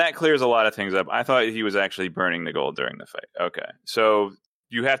 that clears a lot of things up. I thought he was actually burning the gold during the fight. Okay. So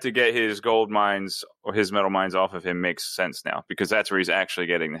you have to get his gold mines or his metal mines off of him makes sense now, because that's where he's actually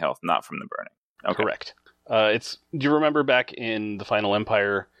getting the health, not from the burning. Okay. Correct. Do you remember back in the Final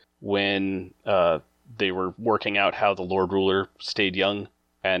Empire when they were working out how the Lord Ruler stayed young,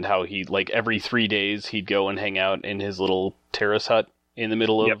 and how he, like, every 3 days he'd go and hang out in his little terrace hut in the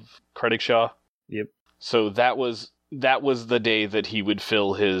middle Yep. of Creddickshaw? Yep. So that was the day that he would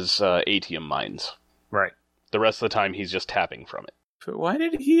fill his atium mines. Right. The rest of the time he's just tapping from it. But why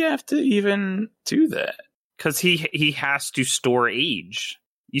did he have to even do that? Because he has to store age.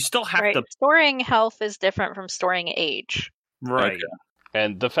 You still have Right. to. Storing health is different from storing age. Right. Okay.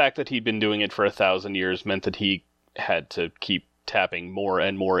 And the fact that he'd been doing it for 1,000 years meant that he had to keep tapping more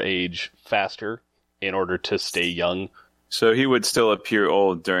and more age faster in order to stay young. So he would still appear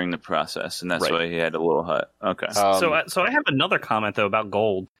old during the process, and that's Right. why he had a little hut. Okay. So I have another comment though about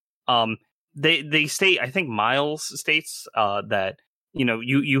gold. They state, I think Miles states that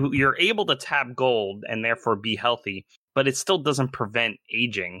you're able to tap gold and therefore be healthy, but it still doesn't prevent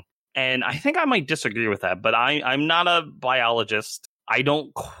aging. And I think I might disagree with that, but I'm not a biologist. I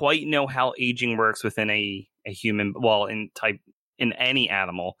don't quite know how aging works within a human, well, in any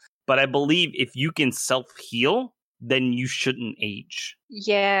animal. But I believe if you can self-heal, then you shouldn't age.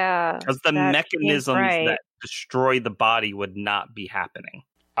 Yeah. Because the that mechanisms seems right. that destroy the body would not be happening.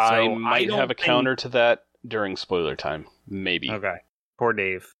 I So might don't have a think- counter to that during spoiler time. Maybe. Okay. Poor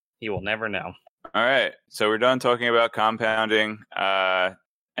Dave. He will never know. All right. So we're done talking about compounding.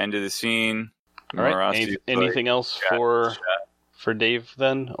 End of the scene. All right. Morosity's Anything else for Dave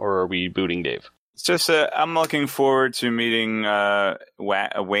then, or are we booting Dave? It's just I'm looking forward to meeting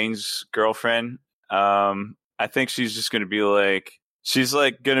Wayne's girlfriend. I think she's just going to be like, she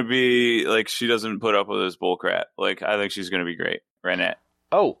doesn't put up with his bullcrap. Like, I think she's going to be great. Renette.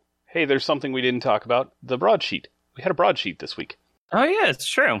 Oh, hey, there's something we didn't talk about. The broadsheet. We had a broadsheet this week. Oh yeah, it's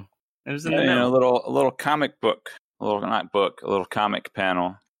true. It was in the A middle. little comic book, a little comic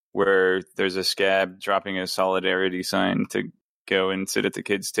panel where there's a scab dropping a solidarity sign to go and sit at the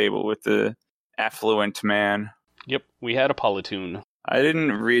kids' table with the affluent man. Yep, we had a Polytune. I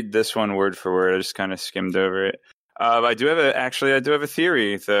didn't read this one word for word. I just kind of skimmed over it. I do have a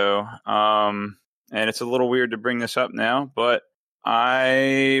theory though, and it's a little weird to bring this up now, but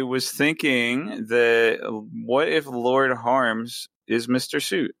I was thinking that what if Lord Harms is Mr.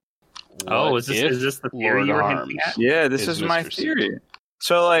 Suit? Oh, What is this the theory Lord you were Harms hinting at? Yeah, this is is my Mr. theory. Suit?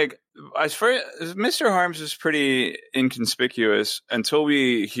 So, like, as far as Mr. Harms is pretty inconspicuous until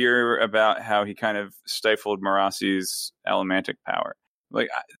we hear about how he kind of stifled Marasi's allomantic power. Like,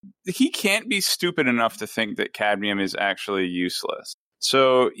 he can't be stupid enough to think that cadmium is actually useless.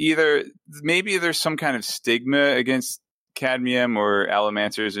 So either maybe there's some kind of stigma against cadmium or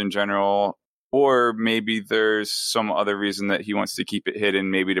allomanters in general, or maybe there's some other reason that he wants to keep it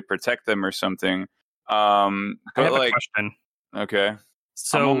hidden, maybe to protect them or something. I But have a like, question. okay.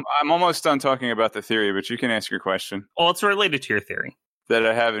 So, I'm almost done talking about the theory, but you can ask your question well, it's related to your theory. that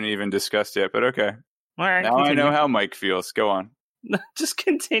I haven't even discussed yet. But okay, All right, now continue. I know how Mike feels. Go on. Just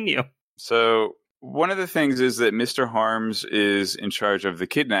continue. So one of the things is that Mr. Harms is in charge of the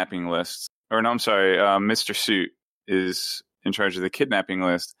kidnapping list. Or no, I'm sorry, Mr. Suit is in charge of the kidnapping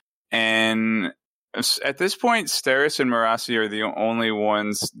list. And At this point, Steris and Marasi are the only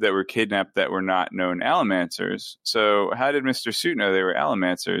ones that were kidnapped that were not known Allomancers. So how did Mr. Suit know they were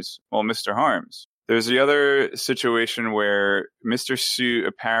Allomancers? Well, Mr. Harms. There's the other situation where Mr. Suit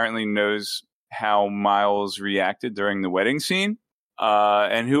apparently knows how Miles reacted during the wedding scene.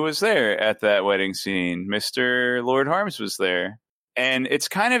 And who was there at that wedding scene? Mr. Lord Harms was there. And it's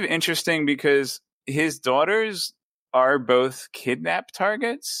kind of interesting because his daughters are both kidnap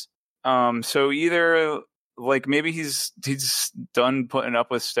targets. So either like maybe he's done putting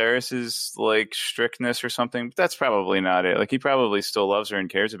up with Steris's like strictness or something, but that's probably not it. Like he probably still loves her and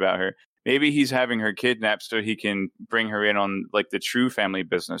cares about her. Maybe he's having her kidnapped so he can bring her in on like the true family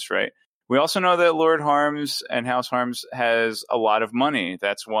business, right? We also know that Lord Harms and House Harms has a lot of money.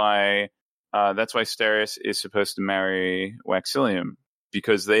 That's why Steris is supposed to marry Waxillium,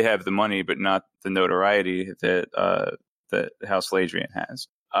 because they have the money, but not the notoriety that House Ladrian has.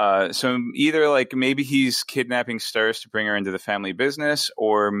 So either like maybe he's kidnapping Steris to bring her into the family business,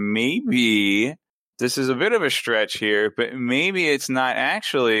 or maybe this is a bit of a stretch here, but maybe it's not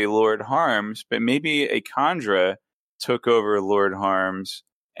actually Lord Harms, but maybe a Kandra took over Lord Harms,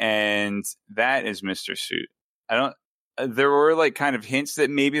 and that is Mr. Suit. There were like kind of hints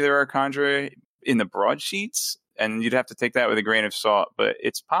that maybe there are Kandra in the broadsheets, and you'd have to take that with a grain of salt, but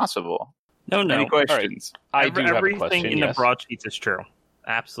it's possible. No. Any questions? Right. I do have a Everything question, in yes. the broadsheets is true.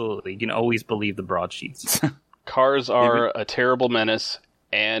 Absolutely. You can always believe the broadsheets. Cars are a terrible menace,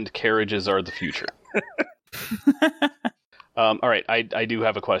 and carriages are the future. All right, I do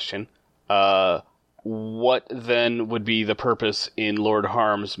have a question. What then would be the purpose in Lord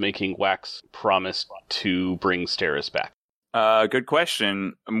Harms making Wax promise to bring Steris back? Good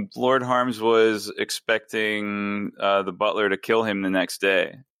question. Lord Harms was expecting the butler to kill him the next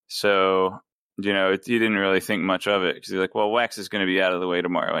day. So, he didn't really think much of it, because he's like, well, Wax is going to be out of the way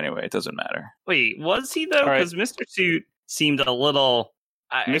tomorrow anyway. It doesn't matter. Wait, was he though? Because Mr. Suit seemed a little...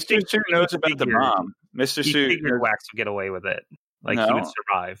 Mr. Suit knows about the bomb. Mr. He Suit figured Wax would get away with it. Like, No. he would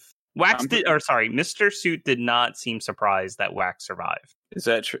survive. Mr. Suit did not seem surprised that Wax survived. Is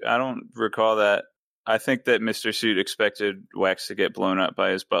that true? I don't recall that. I think that Mr. Suit expected Wax to get blown up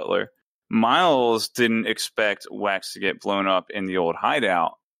by his butler. Miles didn't expect Wax to get blown up in the old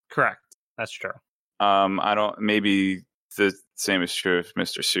hideout. Correct. That's true. Maybe the same is true of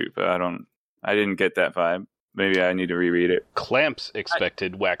Mr. Suit, but I didn't get that vibe. Maybe I need to reread it. Clamps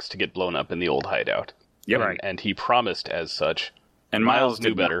expected Wax to get blown up in the old hideout. Yep. Right. And he promised as such. And Miles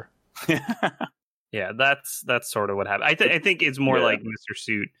knew did not. better. Yeah, that's sort of what happened. I think it's more like Mr.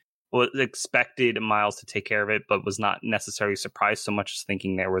 Suit was expected Miles to take care of it, but was not necessarily surprised so much as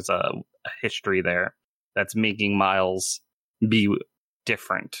thinking there was a history there that's making Miles be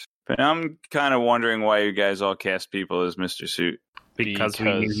different. But I'm kind of wondering why you guys all cast people as Mr. Suit. Because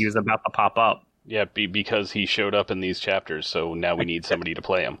we knew he was about to pop up. Yeah, because he showed up in these chapters, so now we need somebody to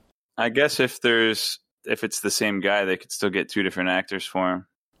play him. I guess if it's the same guy, they could still get two different actors for him.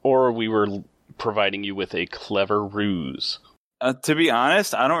 Or we were providing you with a clever ruse. To be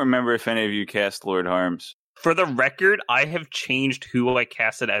honest, I don't remember if any of you cast Lord Harms. For the record, I have changed who I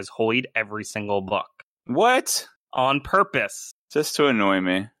casted as Hoyd every single book. What? On purpose. Just to annoy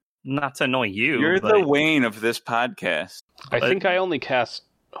me. Not to annoy you. You're but the Wayne of this podcast. I think I only cast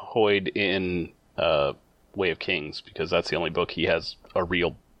Hoyd in Way of Kings, because that's the only book he has a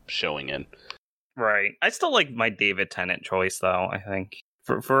real showing in. Right. I still like my David Tennant choice, though, I think.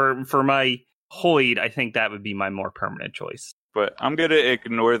 For my Hoyd, I think that would be my more permanent choice. But I'm going to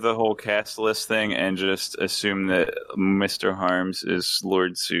ignore the whole cast list thing and just assume that Mr. Harms is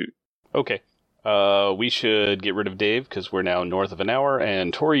Lord Suit. Okay. We should get rid of Dave, because we're now north of an hour,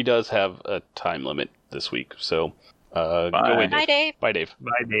 and Tori does have a time limit this week. So, go away, Dave. Bye, Dave. Bye, Dave.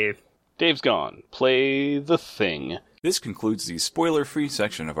 Bye, Dave. Dave's gone. Play the thing. This concludes the spoiler-free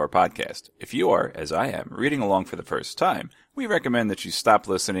section of our podcast. If you are, as I am, reading along for the first time, we recommend that you stop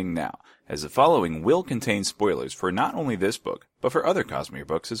listening now, as the following will contain spoilers for not only this book, but for other Cosmere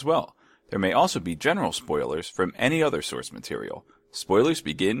books as well. There may also be general spoilers from any other source material. Spoilers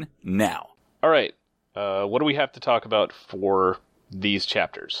begin now. All right. What do we have to talk about for these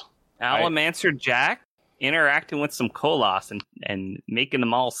chapters? Allomancer Jack interacting with some Koloss and making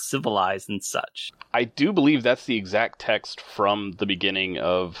them all civilized and such. I do believe that's the exact text from the beginning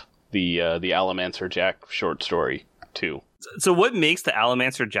of the Allomancer Jack short story, too. So what makes the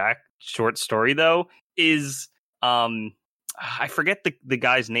Allomancer Jack short story, though, is... I forget the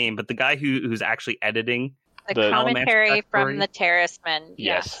guy's name, but the guy who's actually editing... The commentary from story? the Terraceman.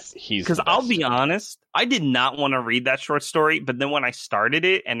 Yes, he's because I'll be honest, I did not want to read that short story, but then when I started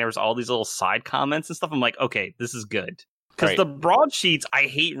it and there was all these little side comments and stuff, I'm like, okay, this is good. Because Right. the broadsheets, I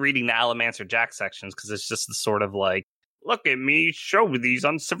hate reading the Allomancer Jack sections because it's just the sort of like, look at me show these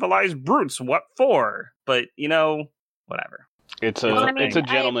uncivilized brutes what for. But, whatever. It's Well, I it's mean, a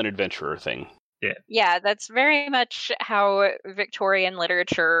gentleman adventurer thing. Yeah, that's very much how Victorian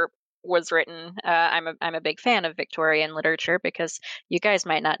literature was written. I'm a big fan of Victorian literature because you guys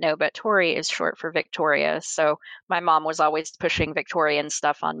might not know, but Tory is short for Victoria. So my mom was always pushing Victorian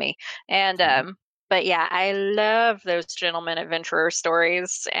stuff on me. And but yeah, I love those gentleman adventurer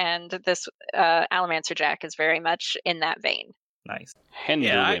stories, and this Allomancer Jack is very much in that vein. Nice. Henderwin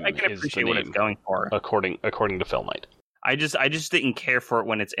Yeah, I can is appreciate the what it's name, going for. according to Filmite. I just didn't care for it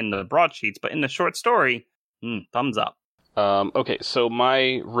when it's in the broadsheets, but in the short story, thumbs up. Okay, so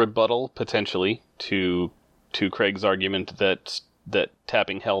my rebuttal potentially to Craig's argument that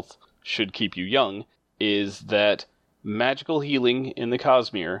tapping health should keep you young is that magical healing in the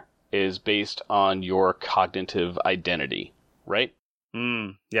Cosmere is based on your cognitive identity, right?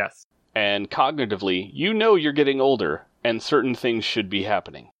 Yes. And cognitively, you're getting older, and certain things should be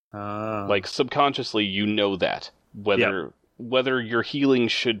happening. Like subconsciously, that. Whether your healing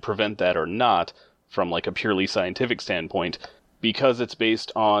should prevent that or not, from like a purely scientific standpoint, because it's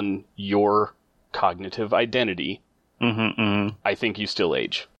based on your cognitive identity, I think you still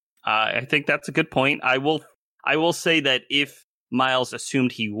age. I think that's a good point. I will say that if Miles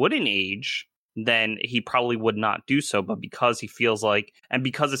assumed he wouldn't age, then he probably would not do so. But because he feels like, and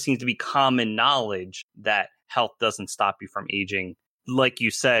because it seems to be common knowledge that health doesn't stop you from aging, like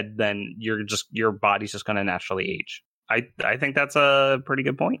you said, then your body's just going to naturally age. I think that's a pretty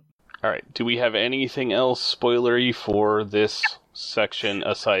good point. All right. Do we have anything else spoilery for this section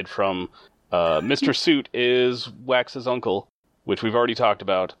aside from Mr. Suit is Wax's uncle, which we've already talked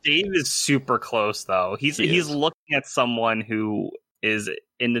about? Dave is super close, though. He's looking at someone who is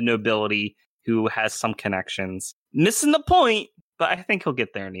in the nobility, who has some connections. Missing the point, but I think he'll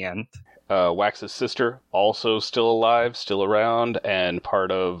get there in the end. Wax's sister, also still alive, still around, and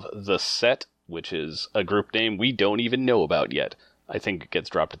part of the Set, which is a group name we don't even know about yet. I think it gets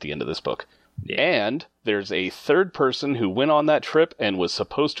dropped at the end of this book. Yeah. And there's a third person who went on that trip and was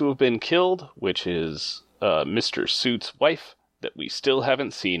supposed to have been killed, which is Mr. Suit's wife, that we still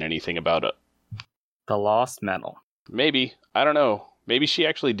haven't seen anything about it. The Lost Metal. Maybe. I don't know. Maybe she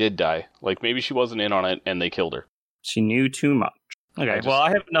actually did die. Like, maybe she wasn't in on it and they killed her. She knew too much. Okay, well,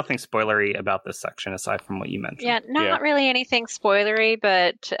 I have nothing spoilery about this section aside from what you mentioned. Yeah, not really anything spoilery,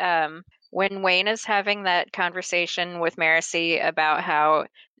 but when Wayne is having that conversation with Marcy about how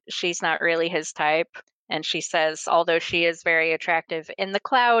she's not really his type, and she says, although she is very attractive in the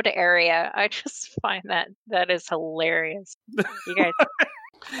cloud area, I just find that is hilarious. You guys.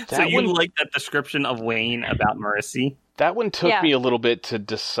 So you like that description of Wayne about Marcy? That one took me a little bit to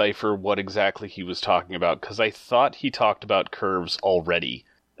decipher what exactly he was talking about, because I thought he talked about curves already.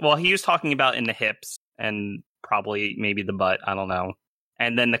 Well, he was talking about in the hips and probably maybe the butt, I don't know.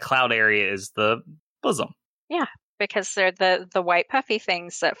 And then the cloud area is the bosom. Yeah, because they're the white puffy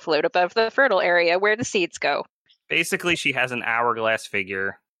things that float above the fertile area where the seeds go. Basically, she has an hourglass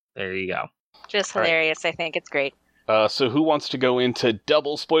figure. There you go. Just hilarious, I think. It's great. So who wants to go into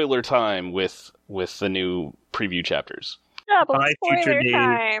double spoiler time with the new preview chapters? Double spoiler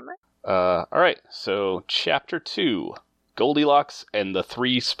time! All right, so Chapter 2, Goldilocks and the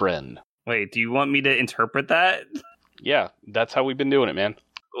Three Spren. Wait, do you want me to interpret that? Yeah, that's how we've been doing it, man.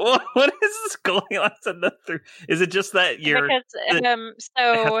 What is this Goldilocks and the Three? Is it just that you're...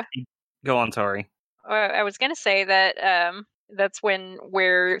 So... Go on, Tori. I was going to say that... that's when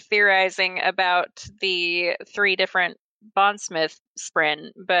we're theorizing about the 3 different Bondsmith Spren,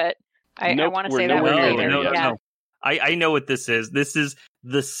 but I want to say that we're nowhere near there. No. I know what this is. This is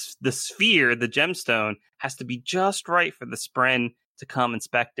the sphere, the gemstone, has to be just right for the Spren to come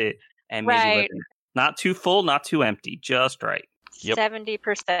inspect it and maybe live in it. Not too full, not too empty, just right. Yep.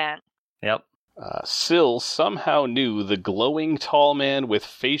 70%. Yep. Syl somehow knew the glowing tall man with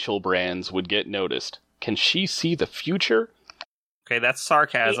facial brands would get noticed. Can she see the future? Okay, that's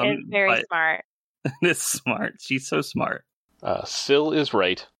sarcasm. She is very smart. It's smart. She's so smart. Syl is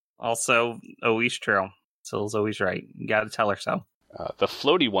right. Also, always true. Syl's always right. You gotta tell her so. The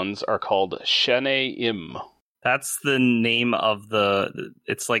floaty ones are called Shanae Im. That's the name of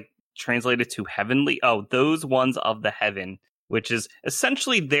it's like translated to heavenly. Oh, those ones of the heaven, which is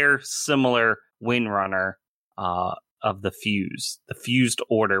essentially their similar Windrunner of the fused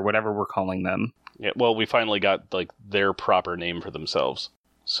order, whatever we're calling them. Yeah, well, we finally got like their proper name for themselves.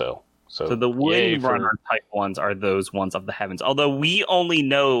 So the Windrunner type ones are those ones of the heavens. Although we only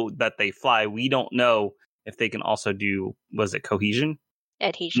know that they fly, we don't know if they can also do, was it cohesion?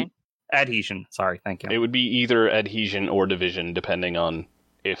 Adhesion. Adhesion. Sorry, thank you. It would be either adhesion or division, depending on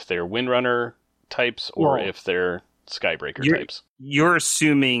if they're Windrunner types or if they're Skybreaker types. You're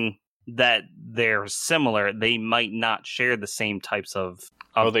assuming that they're similar. They might not share the same types of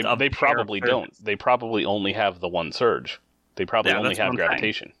they probably don't. They probably only have the one surge. They probably only have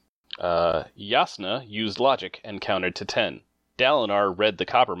gravitation. Yasna used logic and counted to 10. Dalinar read the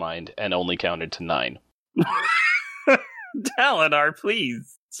Coppermind and only counted to 9. Dalinar,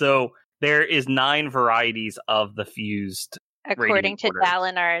 please. So there is 9 varieties of the fused. According to orders.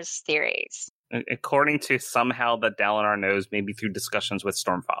 Dalinar's theories. According to somehow that Dalinar knows, maybe through discussions with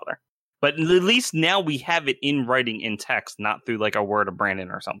Stormfather. But at least now we have it in writing in text, not through like a word of Brandon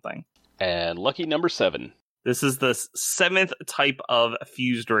or something. And lucky number 7. This is the 7th type of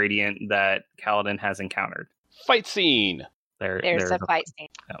fused radiant that Kaladin has encountered. Fight scene! There's a fight scene.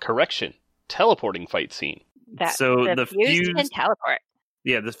 Correction. Teleporting fight scene. So the fused can teleport.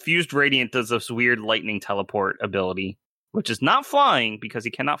 Yeah, the fused radiant does this weird lightning teleport ability, which is not flying because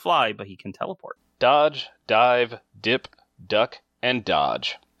he cannot fly, but he can teleport. Dodge, dive, dip, duck, and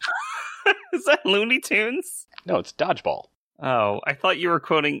dodge. Is that Looney Tunes? No, it's dodgeball. Oh, I thought you were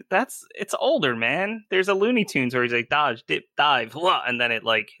quoting. It's older, man. There's a Looney Tunes where he's like dodge, dip, dive, blah, and then it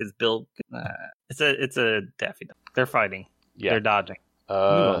like his build. It's a Daffy Duck. They're fighting. Yeah, they're dodging.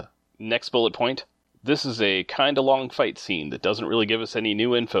 Next bullet point. This is a kind of long fight scene that doesn't really give us any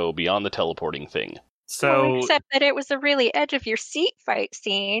new info beyond the teleporting thing. So, except that it was a really edge of your seat fight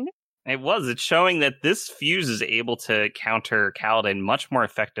scene. It's showing that this fuse is able to counter Kaladin much more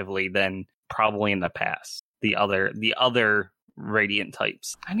effectively than probably in the past. The other radiant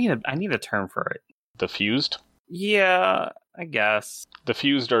types. I need a term for it. The fused? Yeah, I guess. The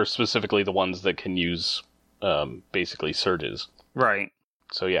fused are specifically the ones that can use basically surges. Right.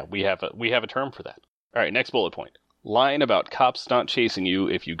 So yeah, we have a term for that. All right, next bullet point. Line about cops not chasing you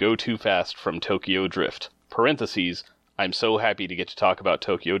if you go too fast from Tokyo Drift. Parentheses, I'm so happy to get to talk about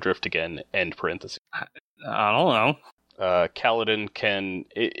Tokyo Drift again, end parentheses. I don't know. Kaladin can,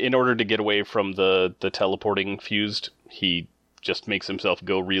 in order to get away from the teleporting fused, he just makes himself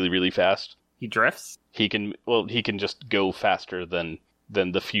go really, really fast. He drifts? He can just go faster than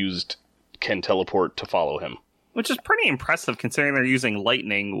the fused can teleport to follow him. Which is pretty impressive considering they're using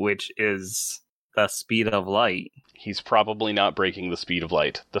lightning, which is the speed of light. He's probably not breaking the speed of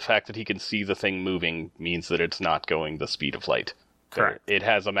light. The fact that he can see the thing moving means that it's not going the speed of light. Correct. It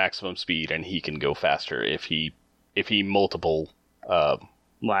has a maximum speed, and he can go faster if he multiple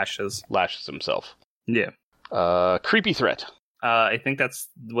lashes himself. Yeah. Creepy threat. I think that's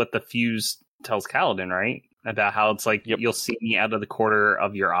what the fuse tells Kaladin, right? About how it's like, You'll see me out of the corner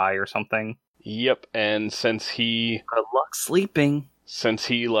of your eye or something. Yep, and since he... Good luck sleeping. Since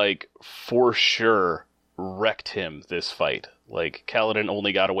he, for sure wrecked him this fight. Kaladin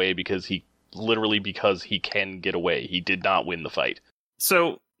only got away because he can get away. He did not win the fight.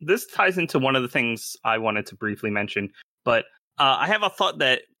 So, this ties into one of the things I wanted to briefly mention, but I have a thought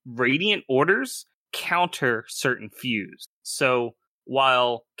that Radiant Orders counter certain fuse. So,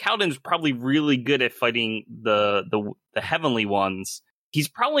 while Kaladin's probably really good at fighting the Heavenly Ones, he's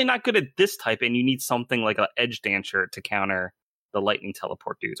probably not good at this type, and you need something like an Edge Dancer to counter the lightning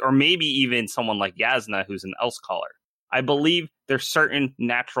teleport dudes. Or maybe even someone like Yasna, who's an Elsecaller. I believe there's certain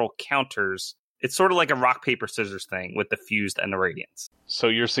natural counters. It's sort of like a rock, paper, scissors thing with the fused and the radiants. So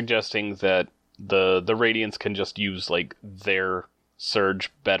you're suggesting that the radiants can just use their surge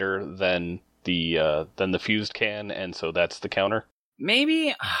better than the fused can, and so that's the counter?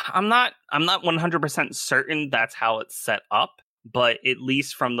 Maybe. I'm not 100% certain that's how it's set up. But at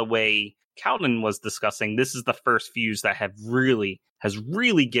least from the way Kaladin was discussing, this is the first fuse that has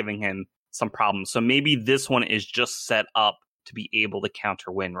really given him some problems. So maybe this one is just set up to be able to counter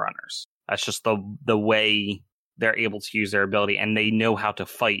Windrunners. That's just the way they're able to use their ability, and they know how to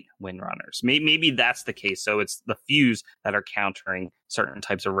fight Windrunners. Maybe that's the case. So it's the fuse that are countering certain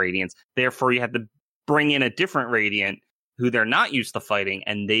types of radiants. Therefore, you have to bring in a different radiant who they're not used to fighting,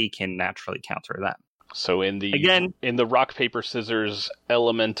 and they can naturally counter them. So in the rock, paper, scissors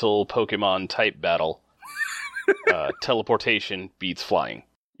elemental Pokemon type battle, teleportation beats flying.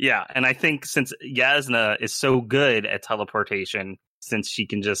 Yeah, and I think since Yasna is so good at teleportation, since she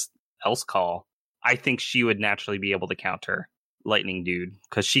can just else call, I think she would naturally be able to counter Lightning Dude,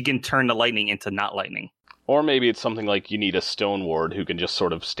 because she can turn the lightning into not lightning. Or maybe it's something like you need a Stone Ward who can just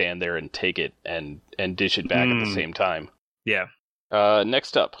sort of stand there and take it and dish it back at the same time. Yeah.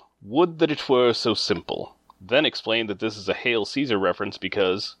 Next up. Would that it were so simple. Then explain that this is a Hail Caesar reference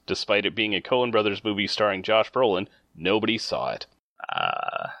because, despite it being a Coen Brothers movie starring Josh Brolin, nobody saw it.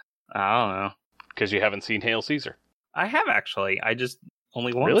 I don't know. Because you haven't seen Hail Caesar. I have, actually. I just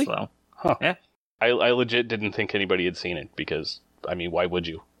only once, though. Huh. Yeah. I legit didn't think anybody had seen it because, I mean, why would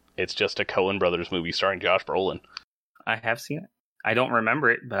you? It's just a Coen Brothers movie starring Josh Brolin. I have seen it. I don't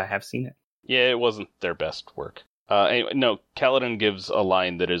remember it, but I have seen it. Yeah, it wasn't their best work. Anyway, no, Kaladin gives a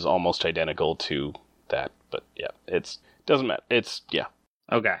line that is almost identical to that, but yeah, doesn't matter. Yeah.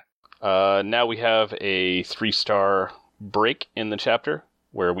 Okay. Now we have a 3-star break in the chapter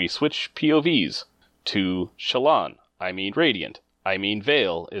where we switch POVs to Shallan. I mean Radiant. I mean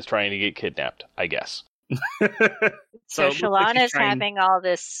Vale is trying to get kidnapped, I guess. So it looks like Shallan she's is trying- having all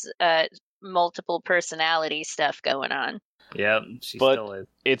this multiple personality stuff going on. Yeah, she But- still is.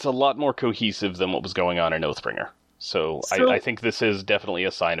 It's a lot more cohesive than what was going on in Oathbringer. So I think this is definitely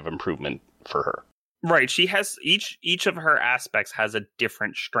a sign of improvement for her. Right, she has each of her aspects has a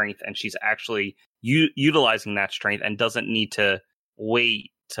different strength, and she's actually utilizing that strength and doesn't need to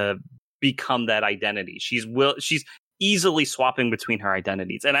wait to become that identity. She's easily swapping between her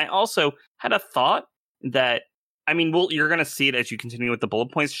identities. And I also had a thought that, I mean, you're going to see it as you continue with the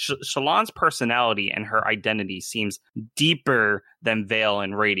bullet points. Shallan's personality and her identity seems deeper than Vale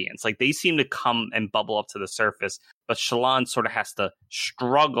and Radiance. Like, they seem to come and bubble up to the surface, but Shallan sort of has to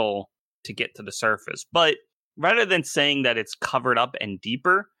struggle to get to the surface. But rather than saying that it's covered up and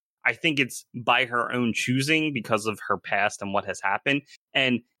deeper, I think it's by her own choosing because of her past and what has happened.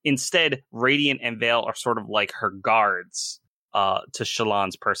 And instead, Radiant and Vale are sort of like her guards to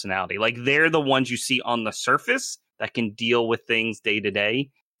Shallan's personality. Like, they're the ones you see on the surface that can deal with things day to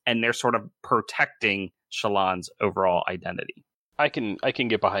day, and they're sort of protecting Shallan's overall identity. I can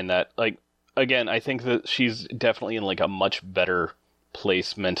get behind that. Like, again, I think that she's definitely in like a much better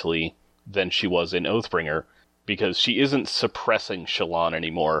place mentally than she was in Oathbringer, because she isn't suppressing Shallan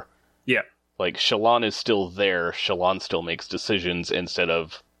anymore. Yeah. Like, Shallan is still there. Shallan still makes decisions instead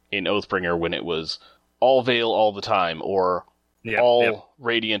of in Oathbringer when it was all Vale all the time, or all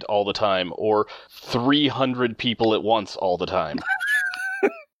Radiant all the time, or 300 people at once all the time.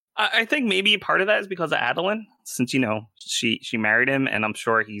 I think maybe part of that is because of Adolin, since, she married him, and I'm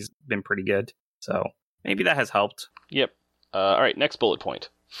sure he's been pretty good. So maybe that has helped. Yep. All right, next bullet point.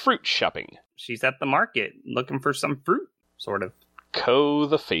 Fruit shopping. She's at the market looking for some fruit, sort of. Ko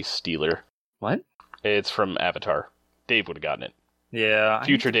the Face Stealer. What? It's from Avatar. Dave would have gotten it. Yeah.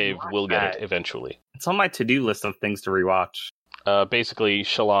 Future Dave will get it eventually. It's on my to-do list of things to rewatch. Basically,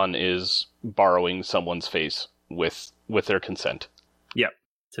 Shallan is borrowing someone's face with their consent. Yep.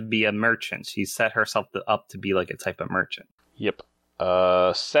 To be a merchant. She set herself up to be like a type of merchant. Yep.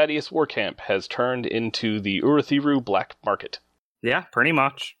 Sadeas Warcamp has turned into the Urithiru Black Market. Yeah, pretty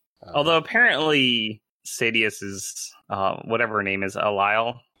much. Although apparently Sadeas is, whatever her name is,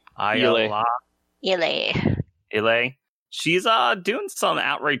 Ile. She's doing some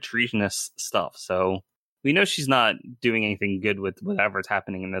outright treasonous stuff, so we know she's not doing anything good with whatever's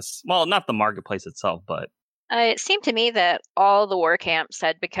happening in this. Well, not the marketplace itself, but It seemed to me that all the war camps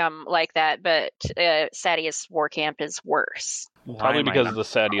had become like that, but Sadeas War Camp is worse. Probably because the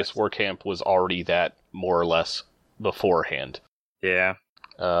Sadeas Warcamp was already that, more or less, beforehand. Yeah.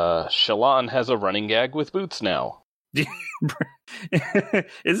 Shallan has a running gag with Boots now.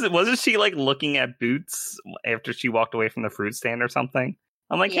 Wasn't she like looking at Boots after she walked away from the fruit stand or something?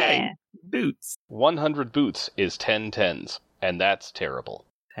 I'm like, Hey, Boots. 100 Boots is 10 tens, and that's terrible.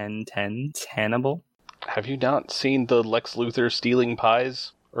 10-10-tenable? Have you not seen the Lex Luthor stealing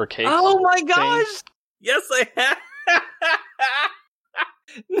pies or cakes? Oh my gosh! thing? Yes, I have.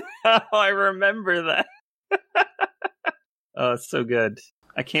 Now I remember that. Oh, it's so good.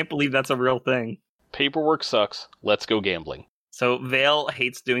 I can't believe that's a real thing. Paperwork sucks. Let's go gambling. So Vale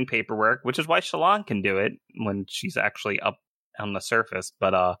hates doing paperwork, which is why Shallan can do it when she's actually up on the surface.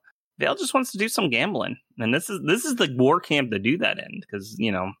 But Vale just wants to do some gambling, and this is the war camp to do that in, because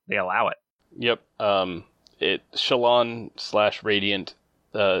they allow it. Yep. Shallan / Radiant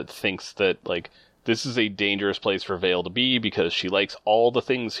thinks that like this is a dangerous place for Vale to be because she likes all the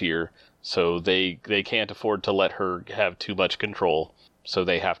things here, so they can't afford to let her have too much control. So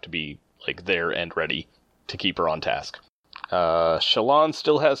they have to be like there and ready to keep her on task. Shallan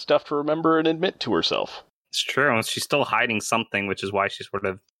still has stuff to remember and admit to herself. It's true. She's still hiding something, which is why she sort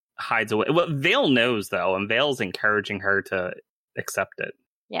of hides away. Well, Vale knows, though, and Vale's encouraging her to accept it.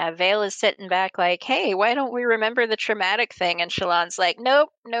 Yeah, Vale is sitting back like, hey, why don't we remember the traumatic thing? And Shallan's like,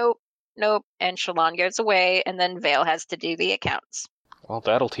 nope. And Shallan goes away, and then Vale has to do the accounts. Well,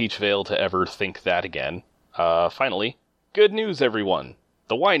 that'll teach Vale to ever think that again. Finally, good news, everyone.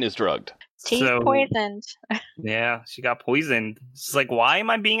 The wine is drugged. Tea's poisoned. Yeah, she got poisoned. She's like, why am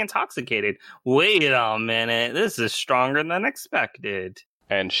I being intoxicated? Wait a minute, this is stronger than expected.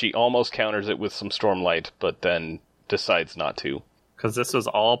 And she almost counters it with some Stormlight, but then decides not to. because this was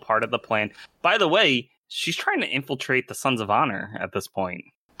all part of the plan. By the way, she's trying to infiltrate the Sons of Honor at this point.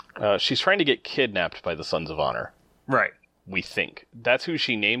 She's trying to get kidnapped by the Sons of Honor. Right. We think. That's who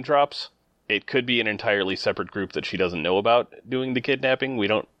she name drops. It could be an entirely separate group that she doesn't know about doing the kidnapping. We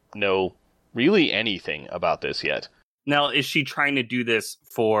don't know really anything about this yet. Now, is she trying to do this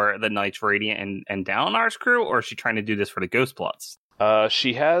for the Knights Radiant and Dalinar's crew, or is she trying to do this for the Ghostbloods?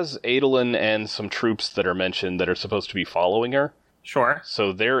 She has Adolin and some troops that are mentioned that are supposed to be following her. Sure.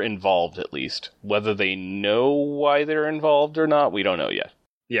 So they're involved, at least. Whether they know why they're involved or not, we don't know yet.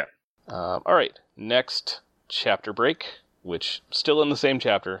 Yeah. All right. Next chapter break, which still in the same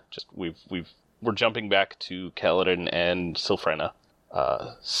chapter. Just we're jumping back to Kaladin and Sylphrena.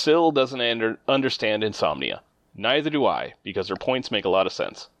 Syl doesn't understand insomnia. Neither do I, because her points make a lot of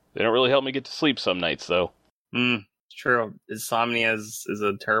sense. They don't really help me get to sleep some nights, though. It's true. Insomnia is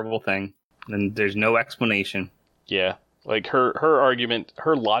a terrible thing, and there's no explanation. Yeah. Like, her argument,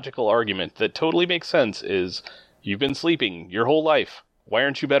 her logical argument that totally makes sense is, you've been sleeping your whole life. Why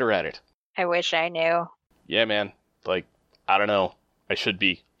aren't you better at it? I wish I knew. Yeah, man. Like, I don't know. I should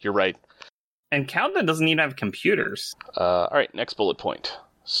be. You're right. And Kaladin doesn't even have computers. Alright, next bullet point.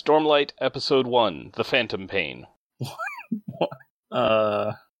 Stormlight, Episode 1, The Phantom Pain.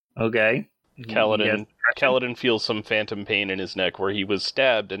 Okay. Kaladin feels some phantom pain in his neck where he was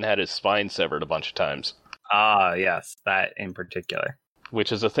stabbed and had his spine severed a bunch of times. Ah, yes, that in particular.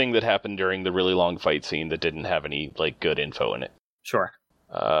 Which is a thing that happened during the really long fight scene that didn't have any, good info in it. Sure.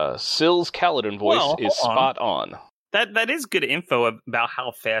 Syl's Kaladin voice is spot on. That is good info about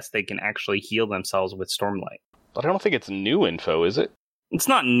how fast they can actually heal themselves with Stormlight. But I don't think it's new info, is it? It's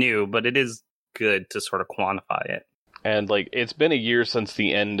not new, but it is good to sort of quantify it. And, it's been a year since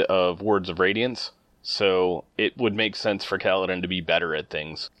the end of Words of Radiance, so it would make sense for Kaladin to be better at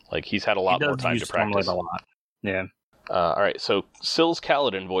things. He's had a lot more time to practice. A lot. Yeah. Alright, so Syl's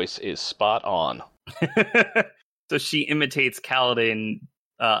Kaladin voice is spot on. So she imitates Kaladin,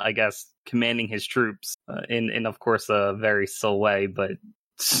 I guess, commanding his troops in, of course, a very Syl way, but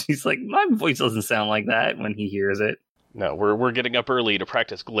she's like, my voice doesn't sound like that when he hears it. No, we're getting up early to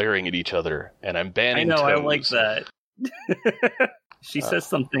practice glaring at each other, and I'm banning toes. I like that. She says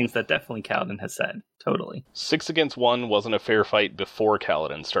some things that definitely Kaladin has said. Totally. 6 against 1 wasn't a fair fight before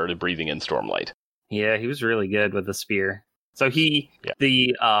Kaladin started breathing in Stormlight. Yeah, he was really good with the spear. So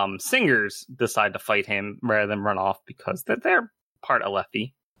the singers decide to fight him rather than run off because they're part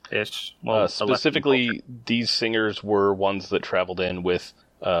Alethi-ish. Well, specifically, these singers were ones that traveled in with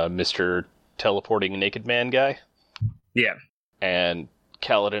Mr. Teleporting Naked Man guy. Yeah. And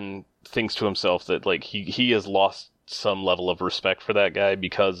Kaladin thinks to himself that he has lost some level of respect for that guy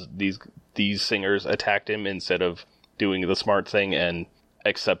because these singers attacked him instead of doing the smart thing and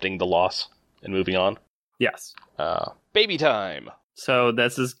accepting the loss and moving on. Yes. Baby time. So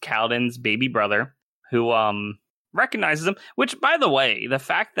this is Kaladin's baby brother who recognizes him, which, by the way, the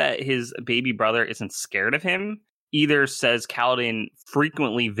fact that his baby brother isn't scared of him either says Kaladin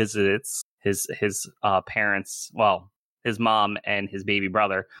frequently visits his parents, well, his mom and his baby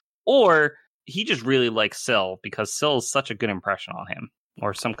brother, or he just really likes Syl because Syl is such a good impression on him,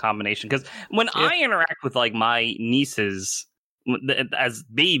 or some combination. Because when I interact with my nieces as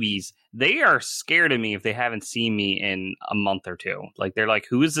babies, they are scared of me if they haven't seen me in a month or two. They're like,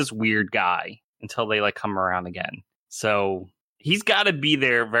 who is this weird guy? Until they come around again. So he's got to be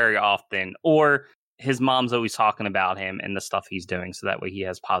there very often, or his mom's always talking about him and the stuff he's doing, so that way he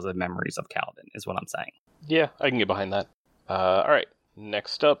has positive memories of Kaladin, is what I'm saying. Yeah, I can get behind that. Alright,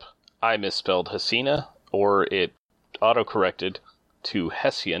 next up, I misspelled Hesina, or it autocorrected to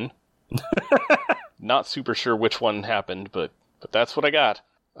Hessian. Not super sure which one happened, but that's what I got.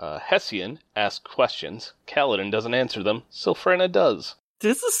 Hessian asks questions, Kaladin doesn't answer them, Sylphrena does.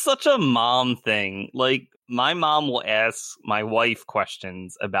 This is such a mom thing. My mom will ask my wife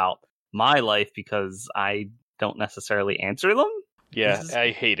questions about my life because I don't necessarily answer them. Yeah, I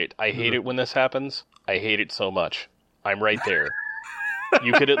hate it. I hate it when this happens. I hate it so much. I'm right there.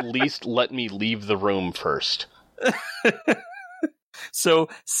 You could at least let me leave the room first. So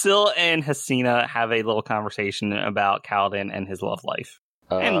Syl and Hesina have a little conversation about Kaladin and his love life.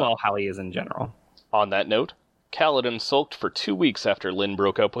 And, how he is in general. On that note, Kaladin sulked for 2 weeks after Lyn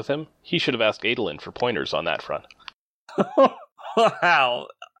broke up with him. He should have asked Adolin for pointers on that front. Wow.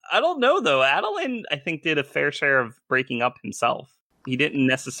 I don't know, though. Adolin, I think, did a fair share of breaking up himself. He didn't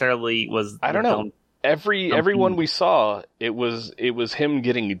necessally I don't know. Everyone we saw, it was him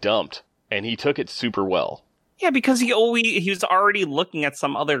getting dumped, and he took it super well. Yeah, because he was already looking at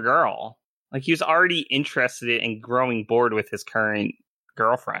some other girl. He was already interested in growing bored with his current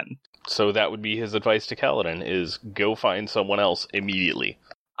girlfriend. So that would be his advice to Kaladin, is go find someone else immediately.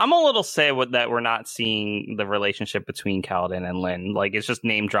 I'm a little sad that we're not seeing the relationship between Kaladin and Lynn. Like, it's just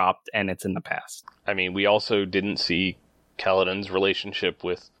name dropped and it's in the past. I mean, we also didn't see Kaladin's relationship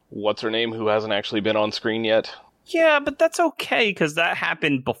with what's-her-name, who hasn't actually been on screen yet. Yeah, but that's okay, because that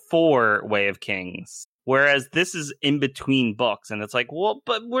happened before Way of Kings. Whereas this is in between books, and it's like, well,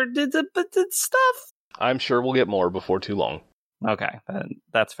 but where did the stuff? I'm sure we'll get more before too long. Okay,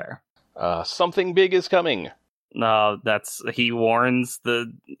 that's fair. Something big is coming. No, he warns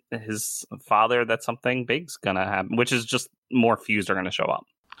his father that something big's gonna happen, which is just more fuse are gonna show up.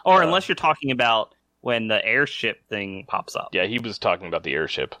 Or unless you're talking about when the airship thing pops up. Yeah, he was talking about the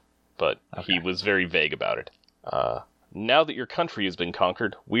airship, but he was very vague about it. Now that your country has been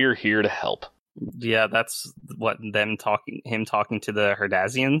conquered, we're here to help. Yeah, that's what him talking to the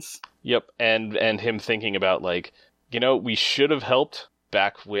Herdazians. Yep, and him thinking about, like, we should have helped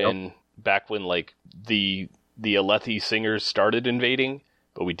back when like the Alethi singers started invading,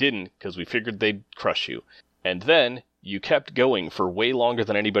 but we didn't because we figured they'd crush you. And then you kept going for way longer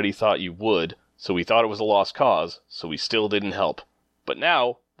than anybody thought you would, so we thought it was a lost cause, so we still didn't help. But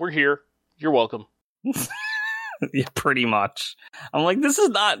now we're here. You're welcome. Yeah, pretty much. I'm like, this is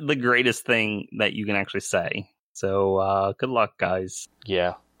not the greatest thing that you can actually say. So, good luck, guys.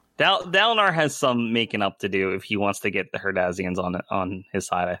 Yeah. Dalinar has some making up to do if he wants to get the Herdazians on his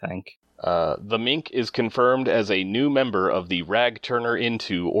side, I think. The Mink is confirmed as a new member of the Rag Turner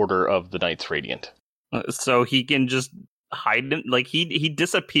into Order of the Knights Radiant. So he can just hide him. Like, he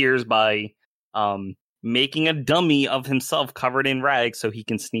disappears by making a dummy of himself covered in rags so he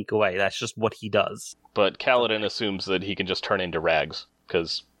can sneak away. That's just what he does. But Kaladin assumes that he can just turn into rags,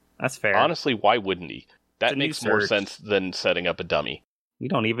 because that's fair. Honestly, why wouldn't he? That makes more sense than setting up a dummy. We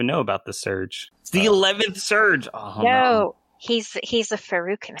don't even know about the Surge. It's the 11th Surge! Oh, no, he's a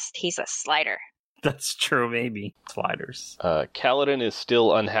Faroukist. He's a slider. That's true, maybe. Sliders. Kaladin is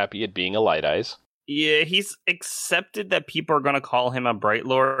still unhappy at being a Light Eyes. Yeah, he's accepted that people are going to call him a Bright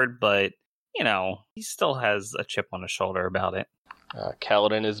Lord, but, he still has a chip on his shoulder about it.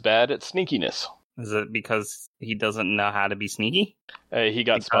 Kaladin is bad at sneakiness. Is it because he doesn't know how to be sneaky? He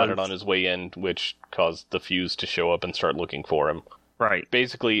got spotted on his way in, which caused the Fuse to show up and start looking for him. Right.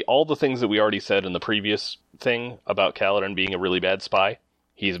 Basically, all the things that we already said in the previous thing about Kaladin being a really bad spy,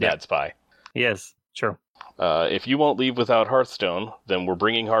 he's a bad spy. He is. True. If you won't leave without Hearthstone, then we're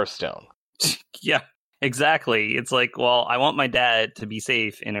bringing Hearthstone. Yeah, exactly. It's like, well, I want my dad to be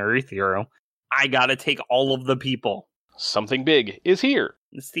safe in Erethiro. I gotta take all of the people. Something big is here.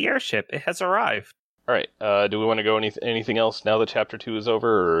 It's the airship. It has arrived. All right. Do we want to go anything else now that Chapter 2 is over,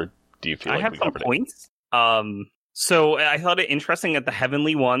 or do you feel like we covered it? I have some points. So I thought it interesting that the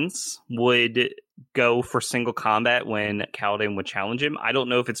Heavenly Ones would go for single combat when Kaladin would challenge him. I don't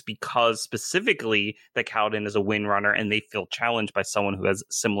know if it's because specifically that Kaladin is a Windrunner and they feel challenged by someone who has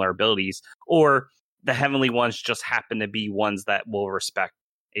similar abilities, or the Heavenly Ones just happen to be ones that will respect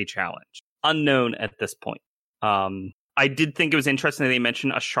a challenge. Unknown at this point. I did think it was interesting that they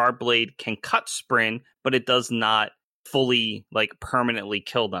mentioned a sharp blade can cut Spren, but it does not fully, permanently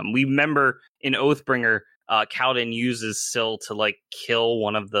kill them. We remember in Oathbringer, Kaladin uses Syl to, kill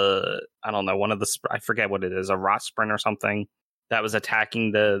one of the, I forget what it is, a rot Spren or something that was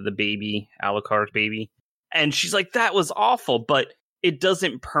attacking the baby, Alucard's baby. And she's like, that was awful, but it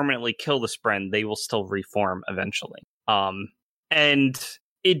doesn't permanently kill the Spren. They will still reform eventually. And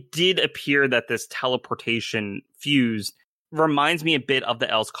it did appear that this teleportation fuse reminds me a bit of the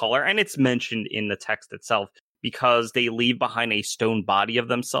El's Color, and it's mentioned in the text itself, because they leave behind a stone body of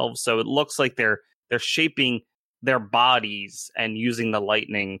themselves. So it looks like they're shaping their bodies and using the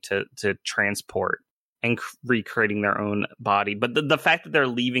lightning to transport and recreating their own body. But the fact that they're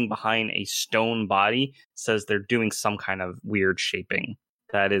leaving behind a stone body says they're doing some kind of weird shaping.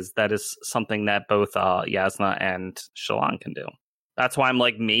 That is something that both Yasna and Shallan can do. That's why I'm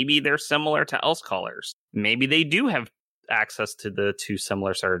like, maybe they're similar to El's Colors. Maybe they do have access to the two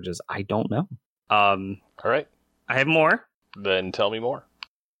similar surges. I don't know. All right. I have more. Then tell me more.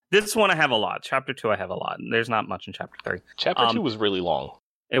 This one I have a lot. Chapter 2 I have a lot. There's not much in Chapter 3. Chapter 2 was really long.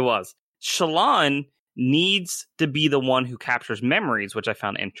 It was. Shallan needs to be the one who captures memories, which I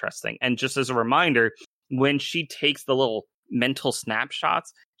found interesting. And just as a reminder, when she takes the little mental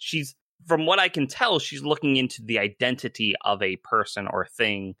snapshots, from what I can tell, she's looking into the identity of a person or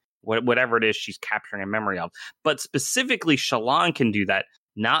thing, whatever it is she's capturing a memory of. But specifically, Shallan can do that,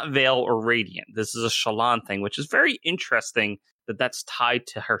 not Veil or Radiant. This is a Shallan thing, which is very interesting that's tied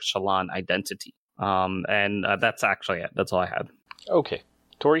to her Shallan identity. And that's actually it. That's all I had. Okay.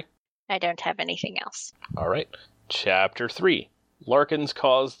 Tori? I don't have anything else. All right. Chapter 3. Larkins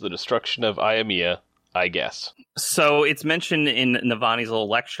caused the destruction of Iamea, I guess. So it's mentioned in Navani's little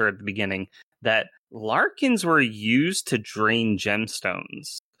lecture at the beginning that Larkins were used to drain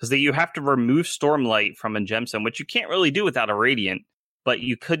gemstones. Because you have to remove Stormlight from a gemstone, which you can't really do without a Radiant, but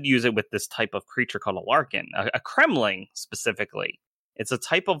you could use it with this type of creature called a Larkin, a Kremling specifically. It's a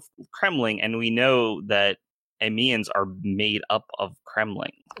type of Kremling, and we know that Aemeans are made up of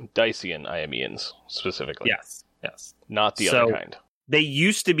Kremling. Dacian Iambians, specifically. Yes. Not the other kind. They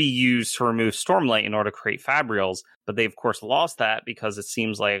used to be used to remove Stormlight in order to create Fabrials, but they, of course, lost that because it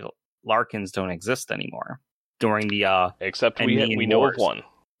seems like Larkins don't exist anymore. During the Except Aemean we know Wars. of one.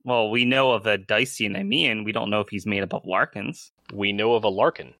 Well, we know of a Dacian Aemean. We don't know if he's made up of Larkins. We know of a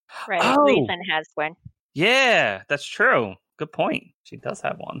Larkin. Right. Oh! Reason has one. Yeah, that's true. Good point. She does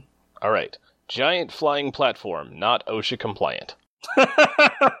have one. All right. Giant flying platform, not OSHA compliant.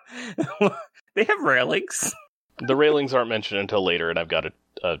 They have railings. The railings aren't mentioned until later, and I've got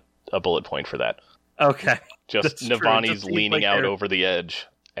a bullet point for that. Okay. Just That's true. Navani's Just seems leaning like out they're- over the edge.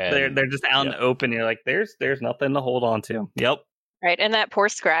 And They're just out in the open. You're like, there's nothing to hold on to. Yep. Right. And that poor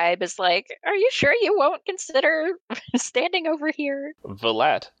scribe is like, are you sure you won't consider standing over here?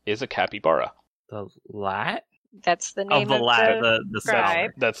 Velat is a capybara. The lat? That's the Oh, name the of lat, the the scribe.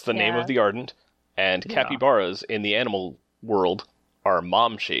 settler. That's the name Yeah. of the Ardent. And Yeah. capybaras in the animal world are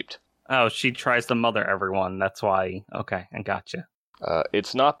mom-shaped. Oh, she tries to mother everyone. That's why. Okay, I gotcha.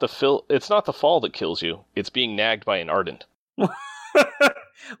 It's not the fall that kills you. It's being nagged by an Ardent.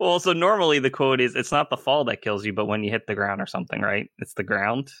 Well, so normally the quote is, "It's not the fall that kills you, but when you hit the ground or something, right? It's the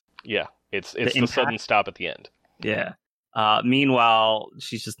ground." Yeah, it's The the impact? sudden stop at the end. Yeah. Meanwhile,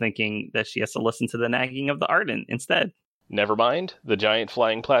 she's just thinking that she has to listen to the nagging of the Ardent instead. Never mind, the giant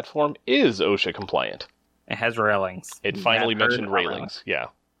flying platform is OSHA compliant. It has railings. It finally That mentioned heard about railings. Yeah.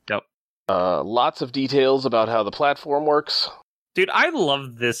 Yep. Lots of details about how the platform works. Dude, I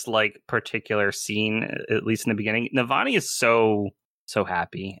love this like particular scene, at least in the beginning. Navani is so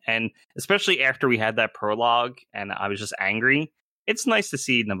happy. And especially after we had that prologue and I was just angry, it's nice to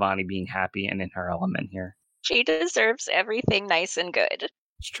see Navani being happy and in her element here. She deserves everything nice and good.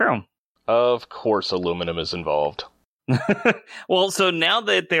 It's true. Of course, aluminum is involved. Well, so now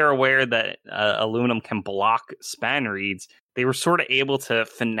that they're aware that aluminum can block span reads, they were sort of able to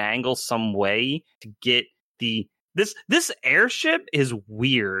finagle some way to get this airship is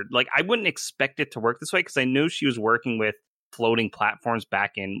weird. Like, I wouldn't expect it to work this way because I know she was working with floating platforms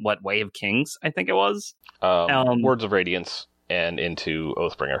back in Way of Kings, I think it was. Words of Radiance and into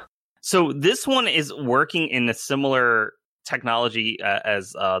Oathbringer. So this one is working in a similar technology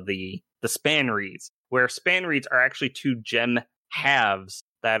as the span reads, where span reads are actually two gem halves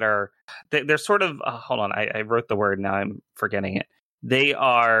that are they're sort of hold on, I wrote the word, now I'm forgetting it. They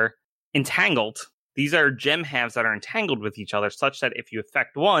are entangled. These are gem halves that are entangled with each other, such that if you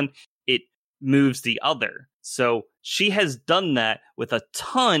affect one, it moves the other. So she has done that with a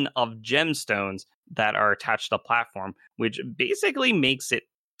ton of gemstones that are attached to the platform, which basically makes it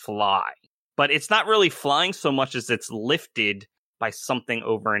fly. But it's not really flying so much as it's lifted by something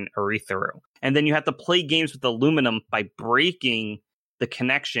over in Aetheru. And then you have to play games with aluminum by breaking the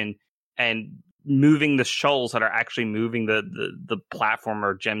connection and moving the shoals that are actually moving the platform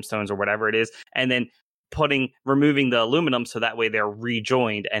or gemstones or whatever it is, and then removing the aluminum so that way they're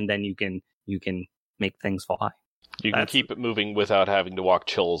rejoined, and then you can make things fly. You can keep it moving without having to walk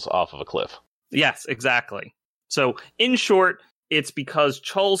Chulls off of a cliff. Yes, exactly. So, in short, it's because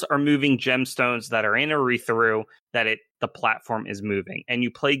Chulls are moving gemstones that are in Aetheru that the platform is moving. And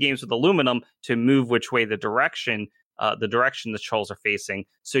you play games with aluminum to move which way the direction the Chulls are facing,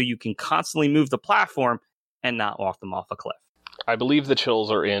 so you can constantly move the platform and not walk them off a cliff. I believe the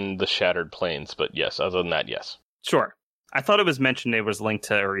Chulls are in the Shattered Plains, but yes, other than that, yes. Sure. I thought it was mentioned it was linked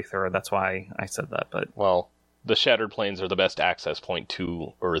to Aetheru, that's why I said that, but... Well, the Shattered Plains are the best access point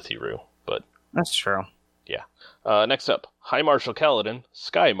to Aetheru, but... That's true. Yeah. Next up, High Marshal Kaladin,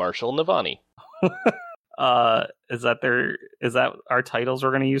 Sky Marshal Navani. Is that our titles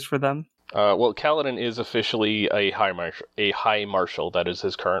we're going to use for them? Well, Kaladin is officially a High Marshal. That is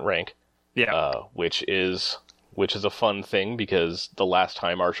his current rank. Yeah. Which is a fun thing because the last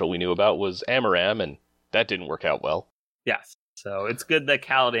High Marshal we knew about was Amaram, and that didn't work out well. Yes. So it's good that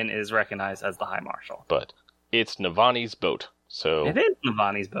Kaladin is recognized as the High Marshal. But it's Navani's boat, so it is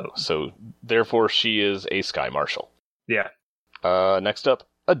Navani's boat. So therefore, she is a Sky Marshal. Yeah. Next up,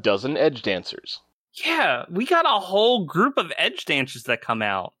 a dozen Edge Dancers. Yeah, we got a whole group of Edge Dancers that come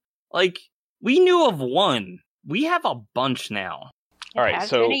out. Like, we knew of one. We have a bunch now. All right, It's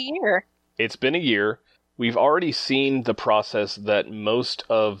so been a year. It's been a year. We've already seen the process that most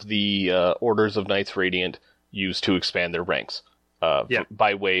of the Orders of Knights Radiant use to expand their ranks.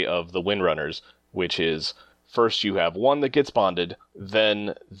 by way of the Windrunners, which is first you have one that gets bonded,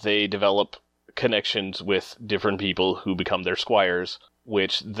 then they develop connections with different people who become their squires,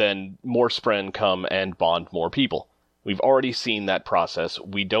 which then more Spren come and bond more people. We've already seen that process.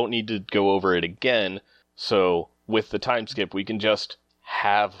 We don't need to go over it again, so with the time skip, we can just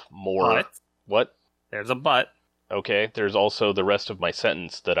have more... But. What? There's a but. Okay, there's also the rest of my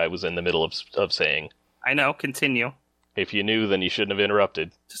sentence that I was in the middle of saying. I know, continue. If you knew, then you shouldn't have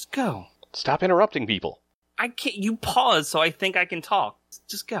interrupted. Just go. Stop interrupting people. I can't. You pause, so I think I can talk.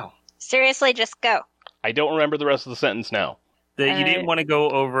 Just go. Seriously, just go. I don't remember the rest of the sentence now. You didn't want to go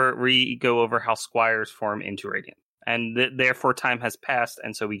over how squires form into Radiant. And therefore time has passed,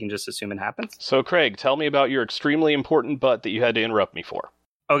 and so we can just assume it happens. So, Craig, tell me about your extremely important but that you had to interrupt me for.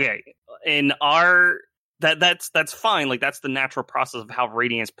 Okay, in our... That's fine. Like, that's the natural process of how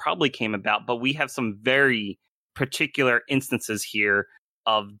Radiance probably came about, but we have some very particular instances here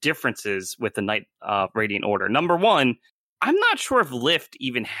of differences with the Night Radiant Order. Number one, I'm not sure if Lift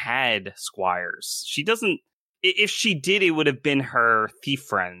even had squires. She doesn't... If she did, it would have been her thief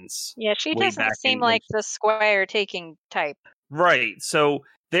friends. Yeah, she doesn't seem like the squire-taking type. Right. So,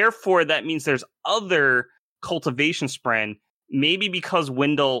 therefore, that means there's other cultivation Spren, maybe because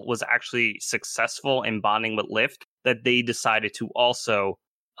Wendell was actually successful in bonding with Lift, that they decided to also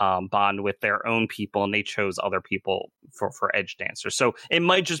bond with their own people, and they chose other people for Edge Dancers. So, it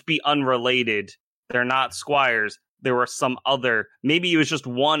might just be unrelated. They're not squires. There were some other, maybe it was just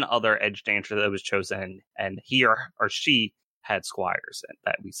one other Edge Dancer that was chosen, and he or she had squires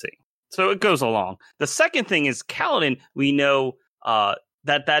that we see. So it goes along. The second thing is Kaladin. We know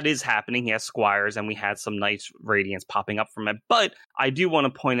that is happening. He has squires, and we had some nice radiance popping up from it. But I do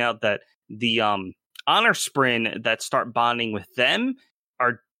want to point out that the Honor Spren that start bonding with them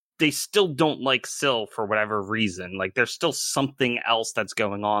they still don't like Syl for whatever reason. Like, there's still something else that's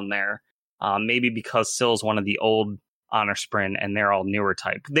going on there. Maybe because Syl's one of the old Honor Spren and they're all newer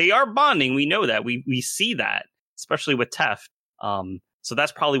type. They are bonding. We know that. We see that, especially with Teft. So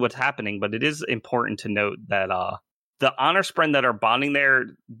that's probably what's happening. But it is important to note that the Honor Spren that are bonding there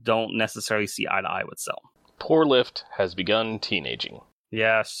don't necessarily see eye to eye with Syl. Poor Lift has begun teenaging.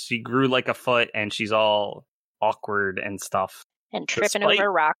 Yeah, she grew like a foot and she's all awkward and stuff. And tripping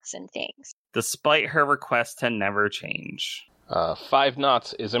over rocks and things. Despite her request to never change. 5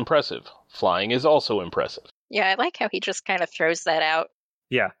 knots is impressive. Flying is also impressive. Yeah, I like how he just kind of throws that out.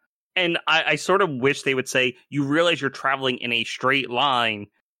 Yeah. And I sort of wish they would say, you realize you're traveling in a straight line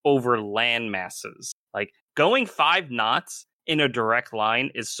over land masses. Like, going 5 knots in a direct line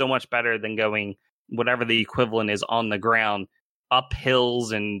is so much better than going whatever the equivalent is on the ground, up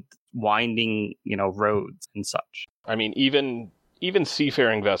hills and winding, roads and such. I mean, even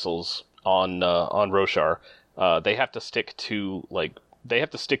seafaring vessels on Roshar, they have to stick to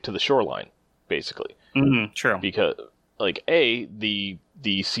the shoreline, basically. Mm-hmm, true. Because,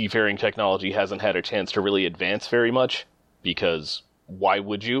 the seafaring technology hasn't had a chance to really advance very much, because why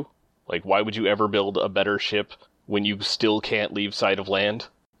would you? Why would you ever build a better ship when you still can't leave sight of land?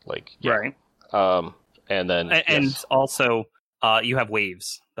 Right. And then... And also, you have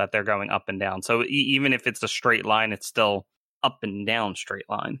waves that they're going up and down. So even if it's a straight line, it's still up and down straight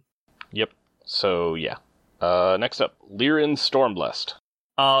line. Yep. So, yeah. Next up, Lyran Stormblessed.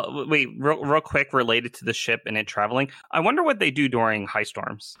 Wait, real quick, related to the ship and it traveling. I wonder what they do during high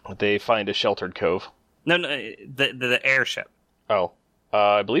storms. They find a sheltered cove. No, the airship. Oh,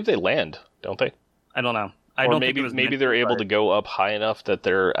 I believe they land, don't they? I don't know. Maybe they're able to go up high enough that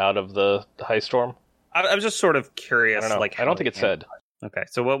they're out of the high storm. I was just sort of curious. I don't know. I don't think it said. Okay,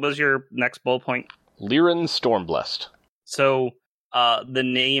 so what was your next bullet point? Lyran Stormblessed. So, the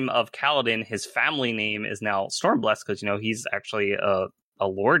name of Kaladin, his family name is now Stormblessed because he's actually a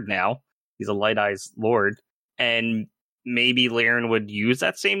lord now. He's a Light Eyes lord, and maybe Lyran would use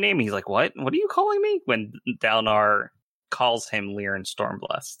that same name. He's like, "What? What are you calling me?" When Dalinar calls him Lyran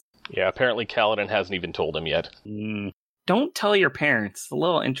Stormblessed. Yeah, apparently Kaladin hasn't even told him yet. Don't tell your parents. It's a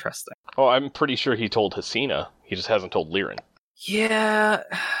little interesting. Oh, I'm pretty sure he told Hasina. He just hasn't told Lyran. Yeah,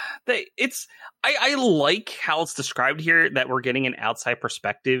 I like how it's described here that we're getting an outside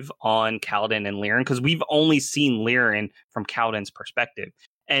perspective on Kaladin and Lyran because we've only seen Lyran from Kaladin's perspective.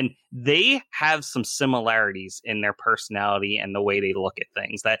 And they have some similarities in their personality and the way they look at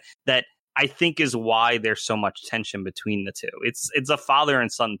things that I think is why there's so much tension between the two. It's a father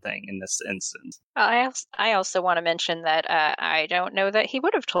and son thing in this instance. I also want to mention that I don't know that he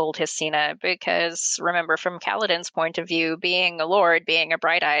would have told Hasina because remember, from Kaladin's point of view, being a lord, being a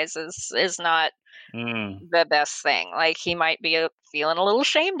Bright Eyes is not the best thing. Like, he might be feeling a little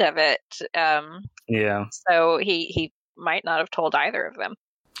ashamed of it. Yeah. So he might not have told either of them.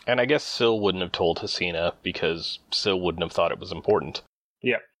 And I guess Syl wouldn't have told Hasina because Syl wouldn't have thought it was important.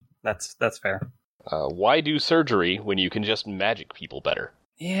 Yeah, that's fair. Why do surgery when you can just magic people better?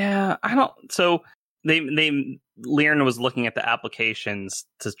 Yeah, I don't. So Liren was looking at the applications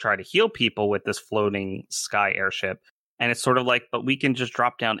to try to heal people with this floating sky airship, and it's sort of like, but we can just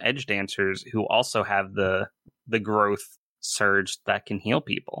drop down edge dancers who also have the growth surge that can heal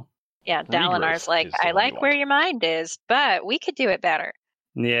people. Yeah, Dalinar's like, I like where your mind is, but we could do it better.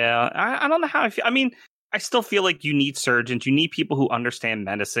 Yeah, I don't know how I feel. I mean, I still feel like you need surgeons. You need people who understand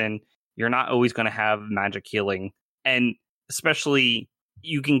medicine. You're not always going to have magic healing. And especially,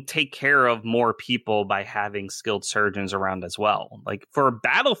 you can take care of more people by having skilled surgeons around as well. Like, for a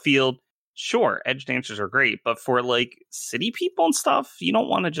battlefield, sure, edge dancers are great. But for, like, city people and stuff, you don't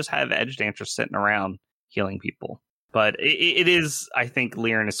want to just have edge dancers sitting around healing people. But it is, I think,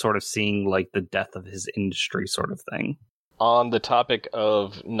 Liren is sort of seeing, like, the death of his industry sort of thing. On the topic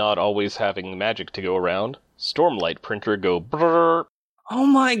of not always having magic to go around, Stormlight Printer go brrr. Oh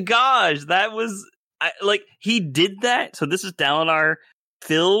my gosh, that was... he did that? So this is Dalinar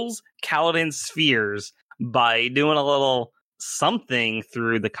fills Kaladin's spheres by doing a little something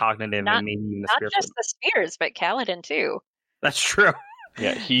through the cognitive and maybe even the not spiritual. Not just the spheres, but Kaladin too. That's true.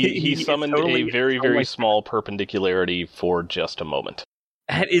 Yeah, he summoned a very, very small perpendicularity for just a moment.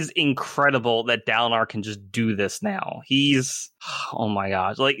 That is incredible that Dalinar can just do this now. He's... Oh my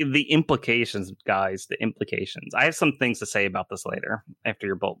gosh. Like, the implications, guys, the implications. I have some things to say about this later, after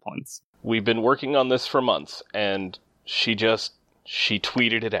your bullet points. We've been working on this for months, and she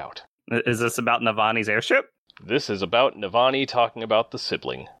tweeted it out. Is this about Navani's airship? This is about Navani talking about the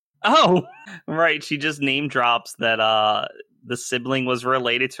sibling. Oh, right. She just name drops that the sibling was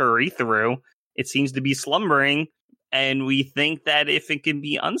related to Urithiru. It seems to be slumbering, and we think that if it can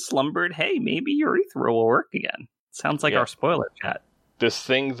be unslumbered, hey, maybe Urithiru will work again. Sounds like our spoiler chat. This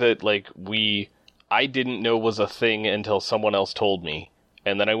thing that, I didn't know was a thing until someone else told me.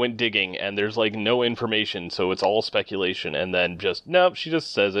 And then I went digging, and there's, no information, so it's all speculation. And then nope, she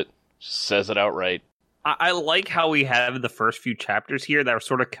just says it. Just says it outright. I like how we have the first few chapters here that are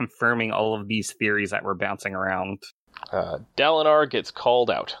sort of confirming all of these theories that were bouncing around. Dalinar gets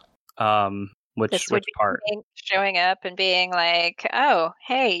called out. Which part? Showing up and being like, oh,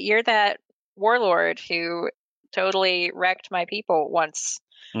 hey, you're that warlord who totally wrecked my people once.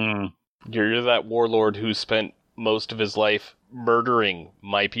 You're that warlord who spent most of his life murdering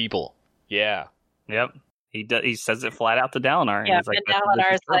my people. Yeah. Yep. He says it flat out to Dalinar. Yeah, and but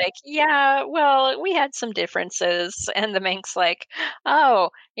Dalinar's like, yeah, well, we had some differences. And the Mink's like, oh,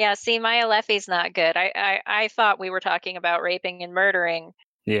 yeah, see, my Alephi's not good. I thought we were talking about raping and murdering.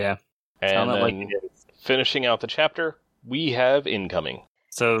 Yeah. And then, finishing out the chapter, we have incoming.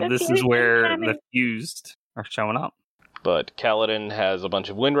 So this is where the fused are showing up. But Kaladin has a bunch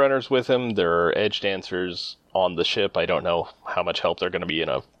of Windrunners with him. There are edge dancers on the ship. I don't know how much help they're going to be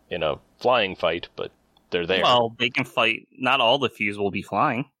in a flying fight, but they're there. Well, they can fight. Not all the fuse will be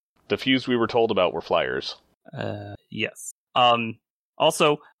flying. The fuse we were told about were flyers. Yes.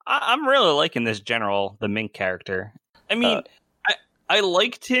 Also, I'm really liking this general, the Mink character. I mean, I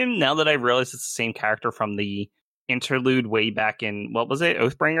liked him now that I realized it's the same character from the interlude way back in, what was it,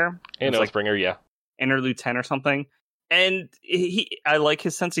 Oathbringer? In Oathbringer, yeah. Interlude 10 or something. And I like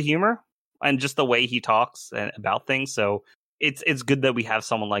his sense of humor and just the way he talks about things. So it's good that we have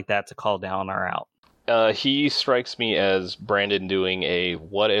someone like that to call Dalinar out. He strikes me as Brandon doing a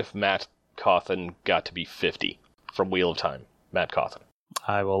what if Matt Cawthon got to be 50 from Wheel of Time. Matt Cawthon.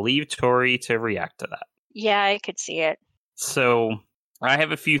 I will leave Tori to react to that. Yeah, I could see it. So I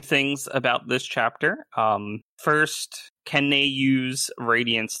have a few things about this chapter. First, can they use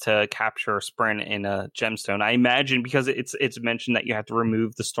Radiance to capture a sprint in a gemstone? I imagine, because it's mentioned that you have to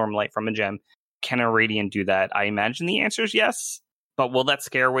remove the Stormlight from a gem. Can a Radiant do that? I imagine the answer is yes. But will that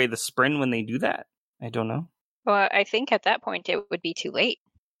scare away the sprint when they do that? I don't know. Well, I think at that point it would be too late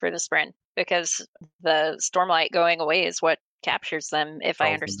for the sprint, because the Stormlight going away is what captures them, if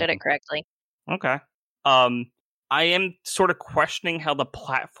I understood it correctly. Okay. I am sort of questioning how the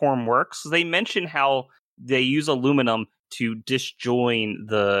platform works. They mention how they use aluminum to disjoin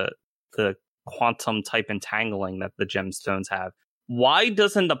the quantum type entangling that the gemstones have. Why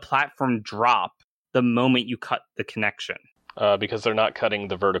doesn't the platform drop the moment you cut the connection? Because they're not cutting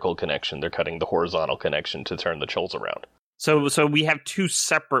the vertical connection. They're cutting the horizontal connection to turn the Chulz around. So we have two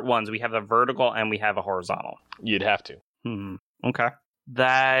separate ones. We have a vertical and we have a horizontal. You'd have to. Okay.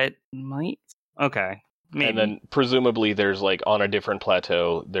 That might... Okay. Maybe. And then presumably there's on a different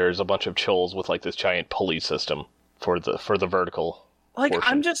plateau, there's a bunch of Chulz with this giant pulley system for the vertical portion.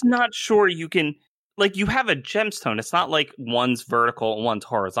 I'm just not sure you can like you have a gemstone. It's not like one's vertical and one's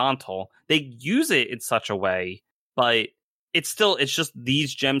horizontal. They use it in such a way, but it's just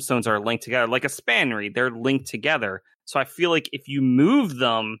these gemstones are linked together. Like a span reed, they're linked together. So I feel like if you move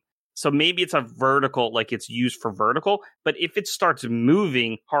them, so maybe it's a vertical, like it's used for vertical, but if it starts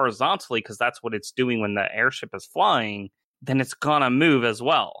moving horizontally, because that's what it's doing when the airship is flying, then it's gonna move as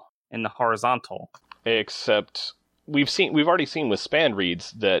well in the horizontal. Except we've already seen with span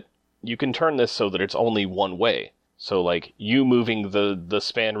reeds that you can turn this so that it's only one way. So like you moving the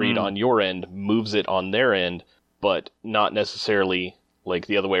span reed on your end moves it on their end, but not necessarily like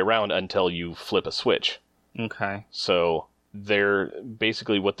the other way around until you flip a switch. Okay. So they're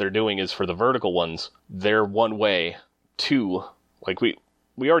basically what they're doing is for the vertical ones, they're one way to like we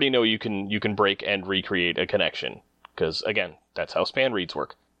already know you can break and recreate a connection because again, that's how span reeds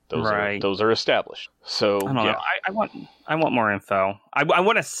work. Those are established. So I don't know. I want more info. I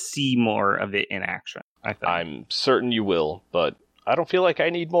want to see more of it in action. I think. I'm certain you will, but I don't feel like I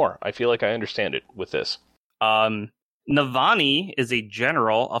need more. I feel like I understand it with this. Navani is a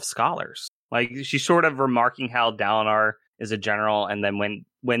general of scholars. Like she's sort of remarking how Dalinar is a general, and then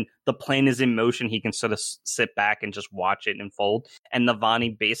when the plane is in motion, he can sort of sit back and just watch it unfold. And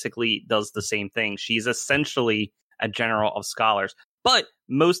Navani basically does the same thing. She's essentially a general of scholars. But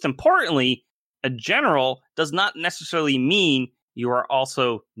most importantly, a general does not necessarily mean you are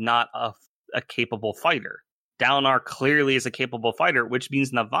also not a capable fighter. Dalinar clearly is a capable fighter, which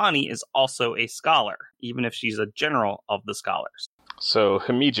means Navani is also a scholar, even if she's a general of the scholars. So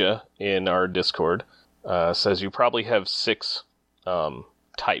Hamija in our Discord says you probably have 6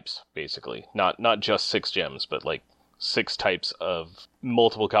 types, basically. Not just 6 gems, but like 6 types of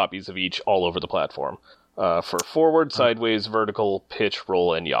multiple copies of each all over the platform. For forward, sideways, vertical, pitch,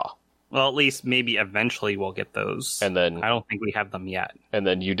 roll, and yaw. Well, at least maybe eventually we'll get those. And then I don't think we have them yet. And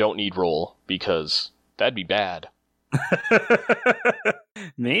then you don't need roll because that'd be bad.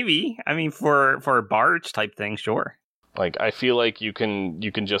 Maybe. I mean, for a barge type thing, sure. Like I feel like you can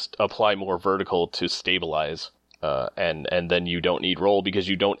just apply more vertical to stabilize, and then you don't need roll because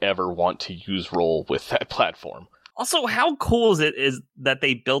you don't ever want to use roll with that platform. Also, how cool is that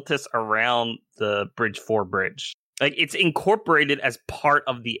they built this around the Bridge 4 bridge? Like, it's incorporated as part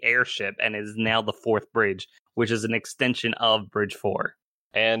of the airship and is now the 4th bridge, which is an extension of Bridge 4.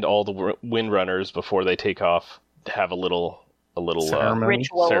 And all the windrunners, before they take off, have a little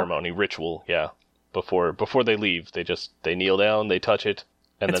ritual, yeah. Before they leave, they kneel down, they touch it,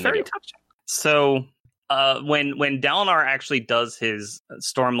 and it's then they very touching. So, when Dalinar actually does his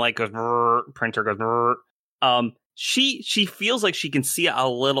Stormlight goes, brrr, printer goes, brrr, she feels like she can see a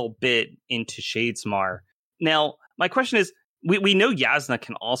little bit into Shadesmar. Now, my question is, we know Yasna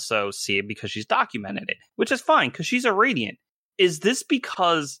can also see it because she's documented it, which is fine because she's a Radiant. Is this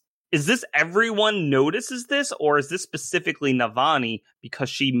everyone notices this, or is this specifically Navani because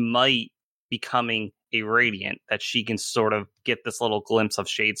she might becoming a Radiant, that she can sort of get this little glimpse of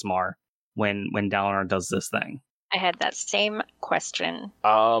Shadesmar when Dalinar does this thing? I had that same question.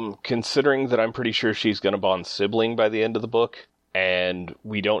 Considering that I'm pretty sure she's going to bond Sibling by the end of the book, and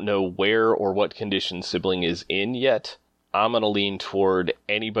we don't know where or what condition Sibling is in yet, I'm going to lean toward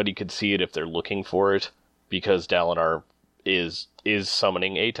anybody could see it if they're looking for it, because Dalinar is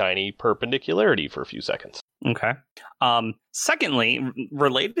summoning a tiny perpendicularity for a few seconds. Okay. Secondly,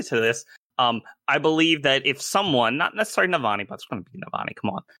 related to this, I believe that if someone, not necessarily Navani, but it's going to be Navani,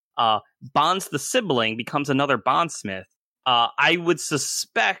 come on, bonds the Sibling, becomes another bondsmith, I would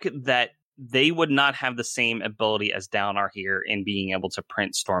suspect that they would not have the same ability as Dalinar here in being able to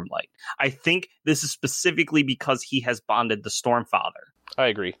print Stormlight. I think this is specifically because he has bonded the Stormfather. I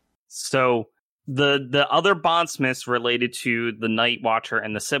agree. So the other bondsmiths related to the Night Watcher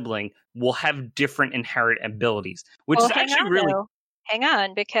and the Sibling will have different inherent abilities, which is actually really... Hang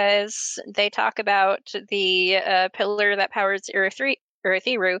on, because they talk about the pillar that powers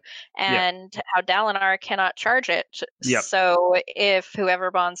Urithiru and how Dalinar cannot charge it. Yep. So if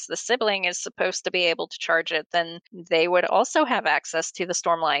whoever bonds the Sibling is supposed to be able to charge it, then they would also have access to the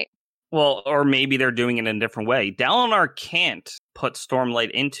Stormlight. Well, or maybe they're doing it in a different way. Dalinar can't put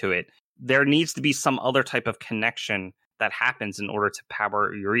Stormlight into it. There needs to be some other type of connection that happens in order to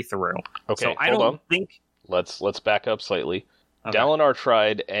power Urithiru. Okay, so I don't think... Let's back up slightly. Okay. Dalinar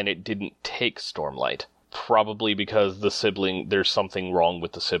tried, and it didn't take Stormlight. Probably because the Sibling, there's something wrong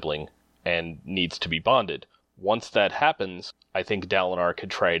with the Sibling, and needs to be bonded. Once that happens, I think Dalinar could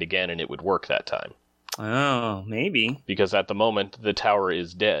try it again, and it would work that time. Oh, maybe. Because at the moment, the tower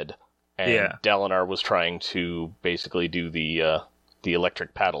is dead, and Dalinar was trying to basically do the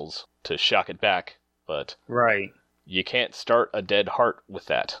electric paddles to shock it back, but right, you can't start a dead heart with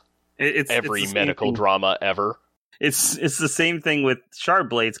that. every medical drama ever. It's the same thing with Shard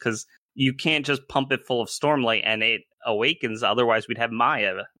Blades, because you can't just pump it full of Stormlight and it awakens. Otherwise, we'd have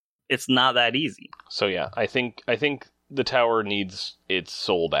Maya. It's not that easy. So yeah, I think the tower needs its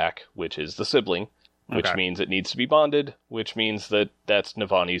soul back, which is the sibling, which means it needs to be bonded, which means that's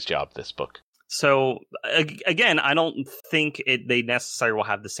Navani's job this book. So again, I don't think they necessarily will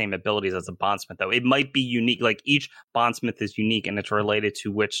have the same abilities as a bondsmith, though. It might be unique. Like each bondsmith is unique, and it's related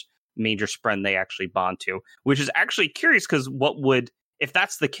to which major spren they actually bond to, which is actually curious, because if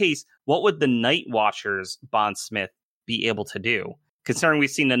that's the case, what would the Night Watcher's bondsmith be able to do? Considering we've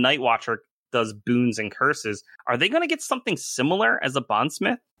seen the Night Watcher does boons and curses, are they going to get something similar as a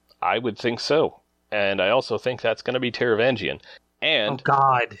bondsmith? I would think so. And I also think that's going to be Taravangian. And oh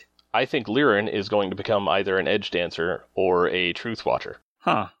God, I think Lirin is going to become either an Edge Dancer or a Truth Watcher.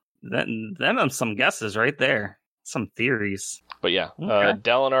 Huh. Then some guesses right there. Some theories. But yeah,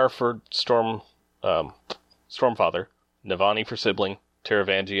 Dalinar for Stormfather, Navani for Sibling,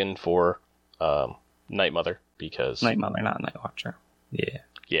 Taravangian for Night Mother, because... Night Mother, not Night Watcher. Yeah.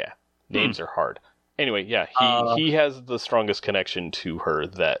 Yeah. Names are hard. Anyway, yeah, he has the strongest connection to her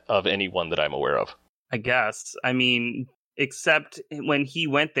of anyone that I'm aware of. I guess. I mean, except when he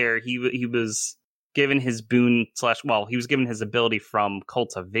went there, he was given his boon he was given his ability from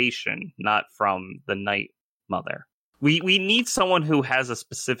cultivation, not from the Night Mother. We need someone who has a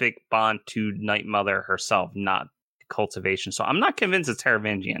specific bond to Night Mother herself, not cultivation. So I'm not convinced it's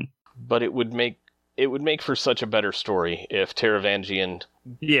Taravangian. But it would make for such a better story if Taravangian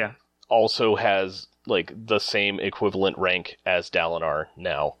also has like the same equivalent rank as Dalinar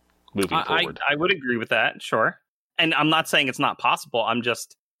now moving forward. I would agree with that, sure. And I'm not saying it's not possible. I'm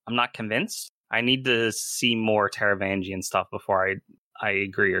not convinced. I need to see more Taravangian stuff before I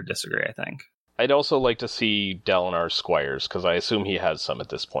agree or disagree, I think. I'd also like to see Dalinar's squires, because I assume he has some at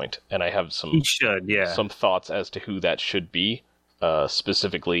this point, and I have some thoughts as to who that should be.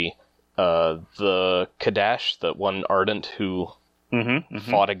 Specifically, the Kadash, the one Ardent who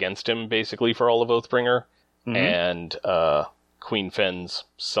fought against him basically for all of Oathbringer, and Queen Fen's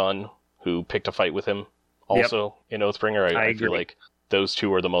son who picked a fight with him also in Oathbringer. I feel like those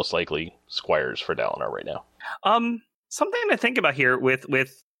two are the most likely squires for Dalinar right now. Something to think about here with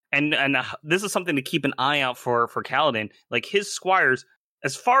and this is something to keep an eye out for Kaladin. Like his squires,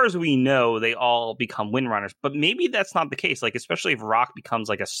 as far as we know, they all become Windrunners, but maybe that's not the case. Like especially if Rock becomes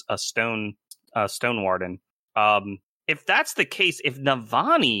like a stone warden. If that's the case, if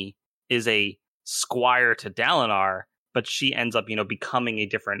Navani is a squire to Dalinar, but she ends up, becoming a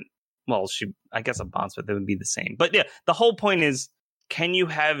different, I guess a bondsmith, it would be the same. But yeah, the whole point is, can you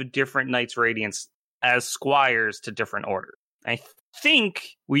have different Knights Radiance as squires to different orders? I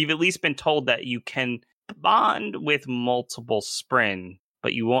think we've at least been told that you can bond with multiple spren,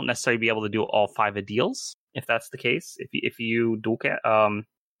 but you won't necessarily be able to do all 5 Aediles, if that's the case. If you dual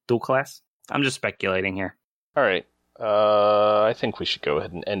class. I'm just speculating here. All right. I think we should go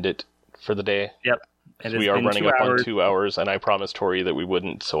ahead and end it for the day. Yep. We are running up on 2 hours, and I promised Tori that we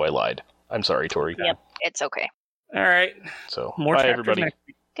wouldn't, so I lied. I'm sorry, Tori. Yep, it's okay. All right. So, bye, everybody.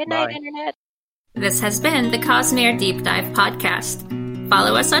 Good night, Internet. This has been the Cosmere Deep Dive Podcast.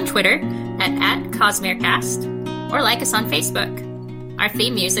 Follow us on Twitter at CosmereCast, or like us on Facebook. Our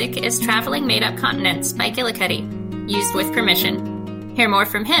theme music is Traveling Made-Up Continents by Gillicuddy, used with permission. Hear more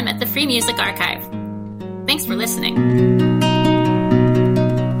from him at the Free Music Archive. Thanks for listening.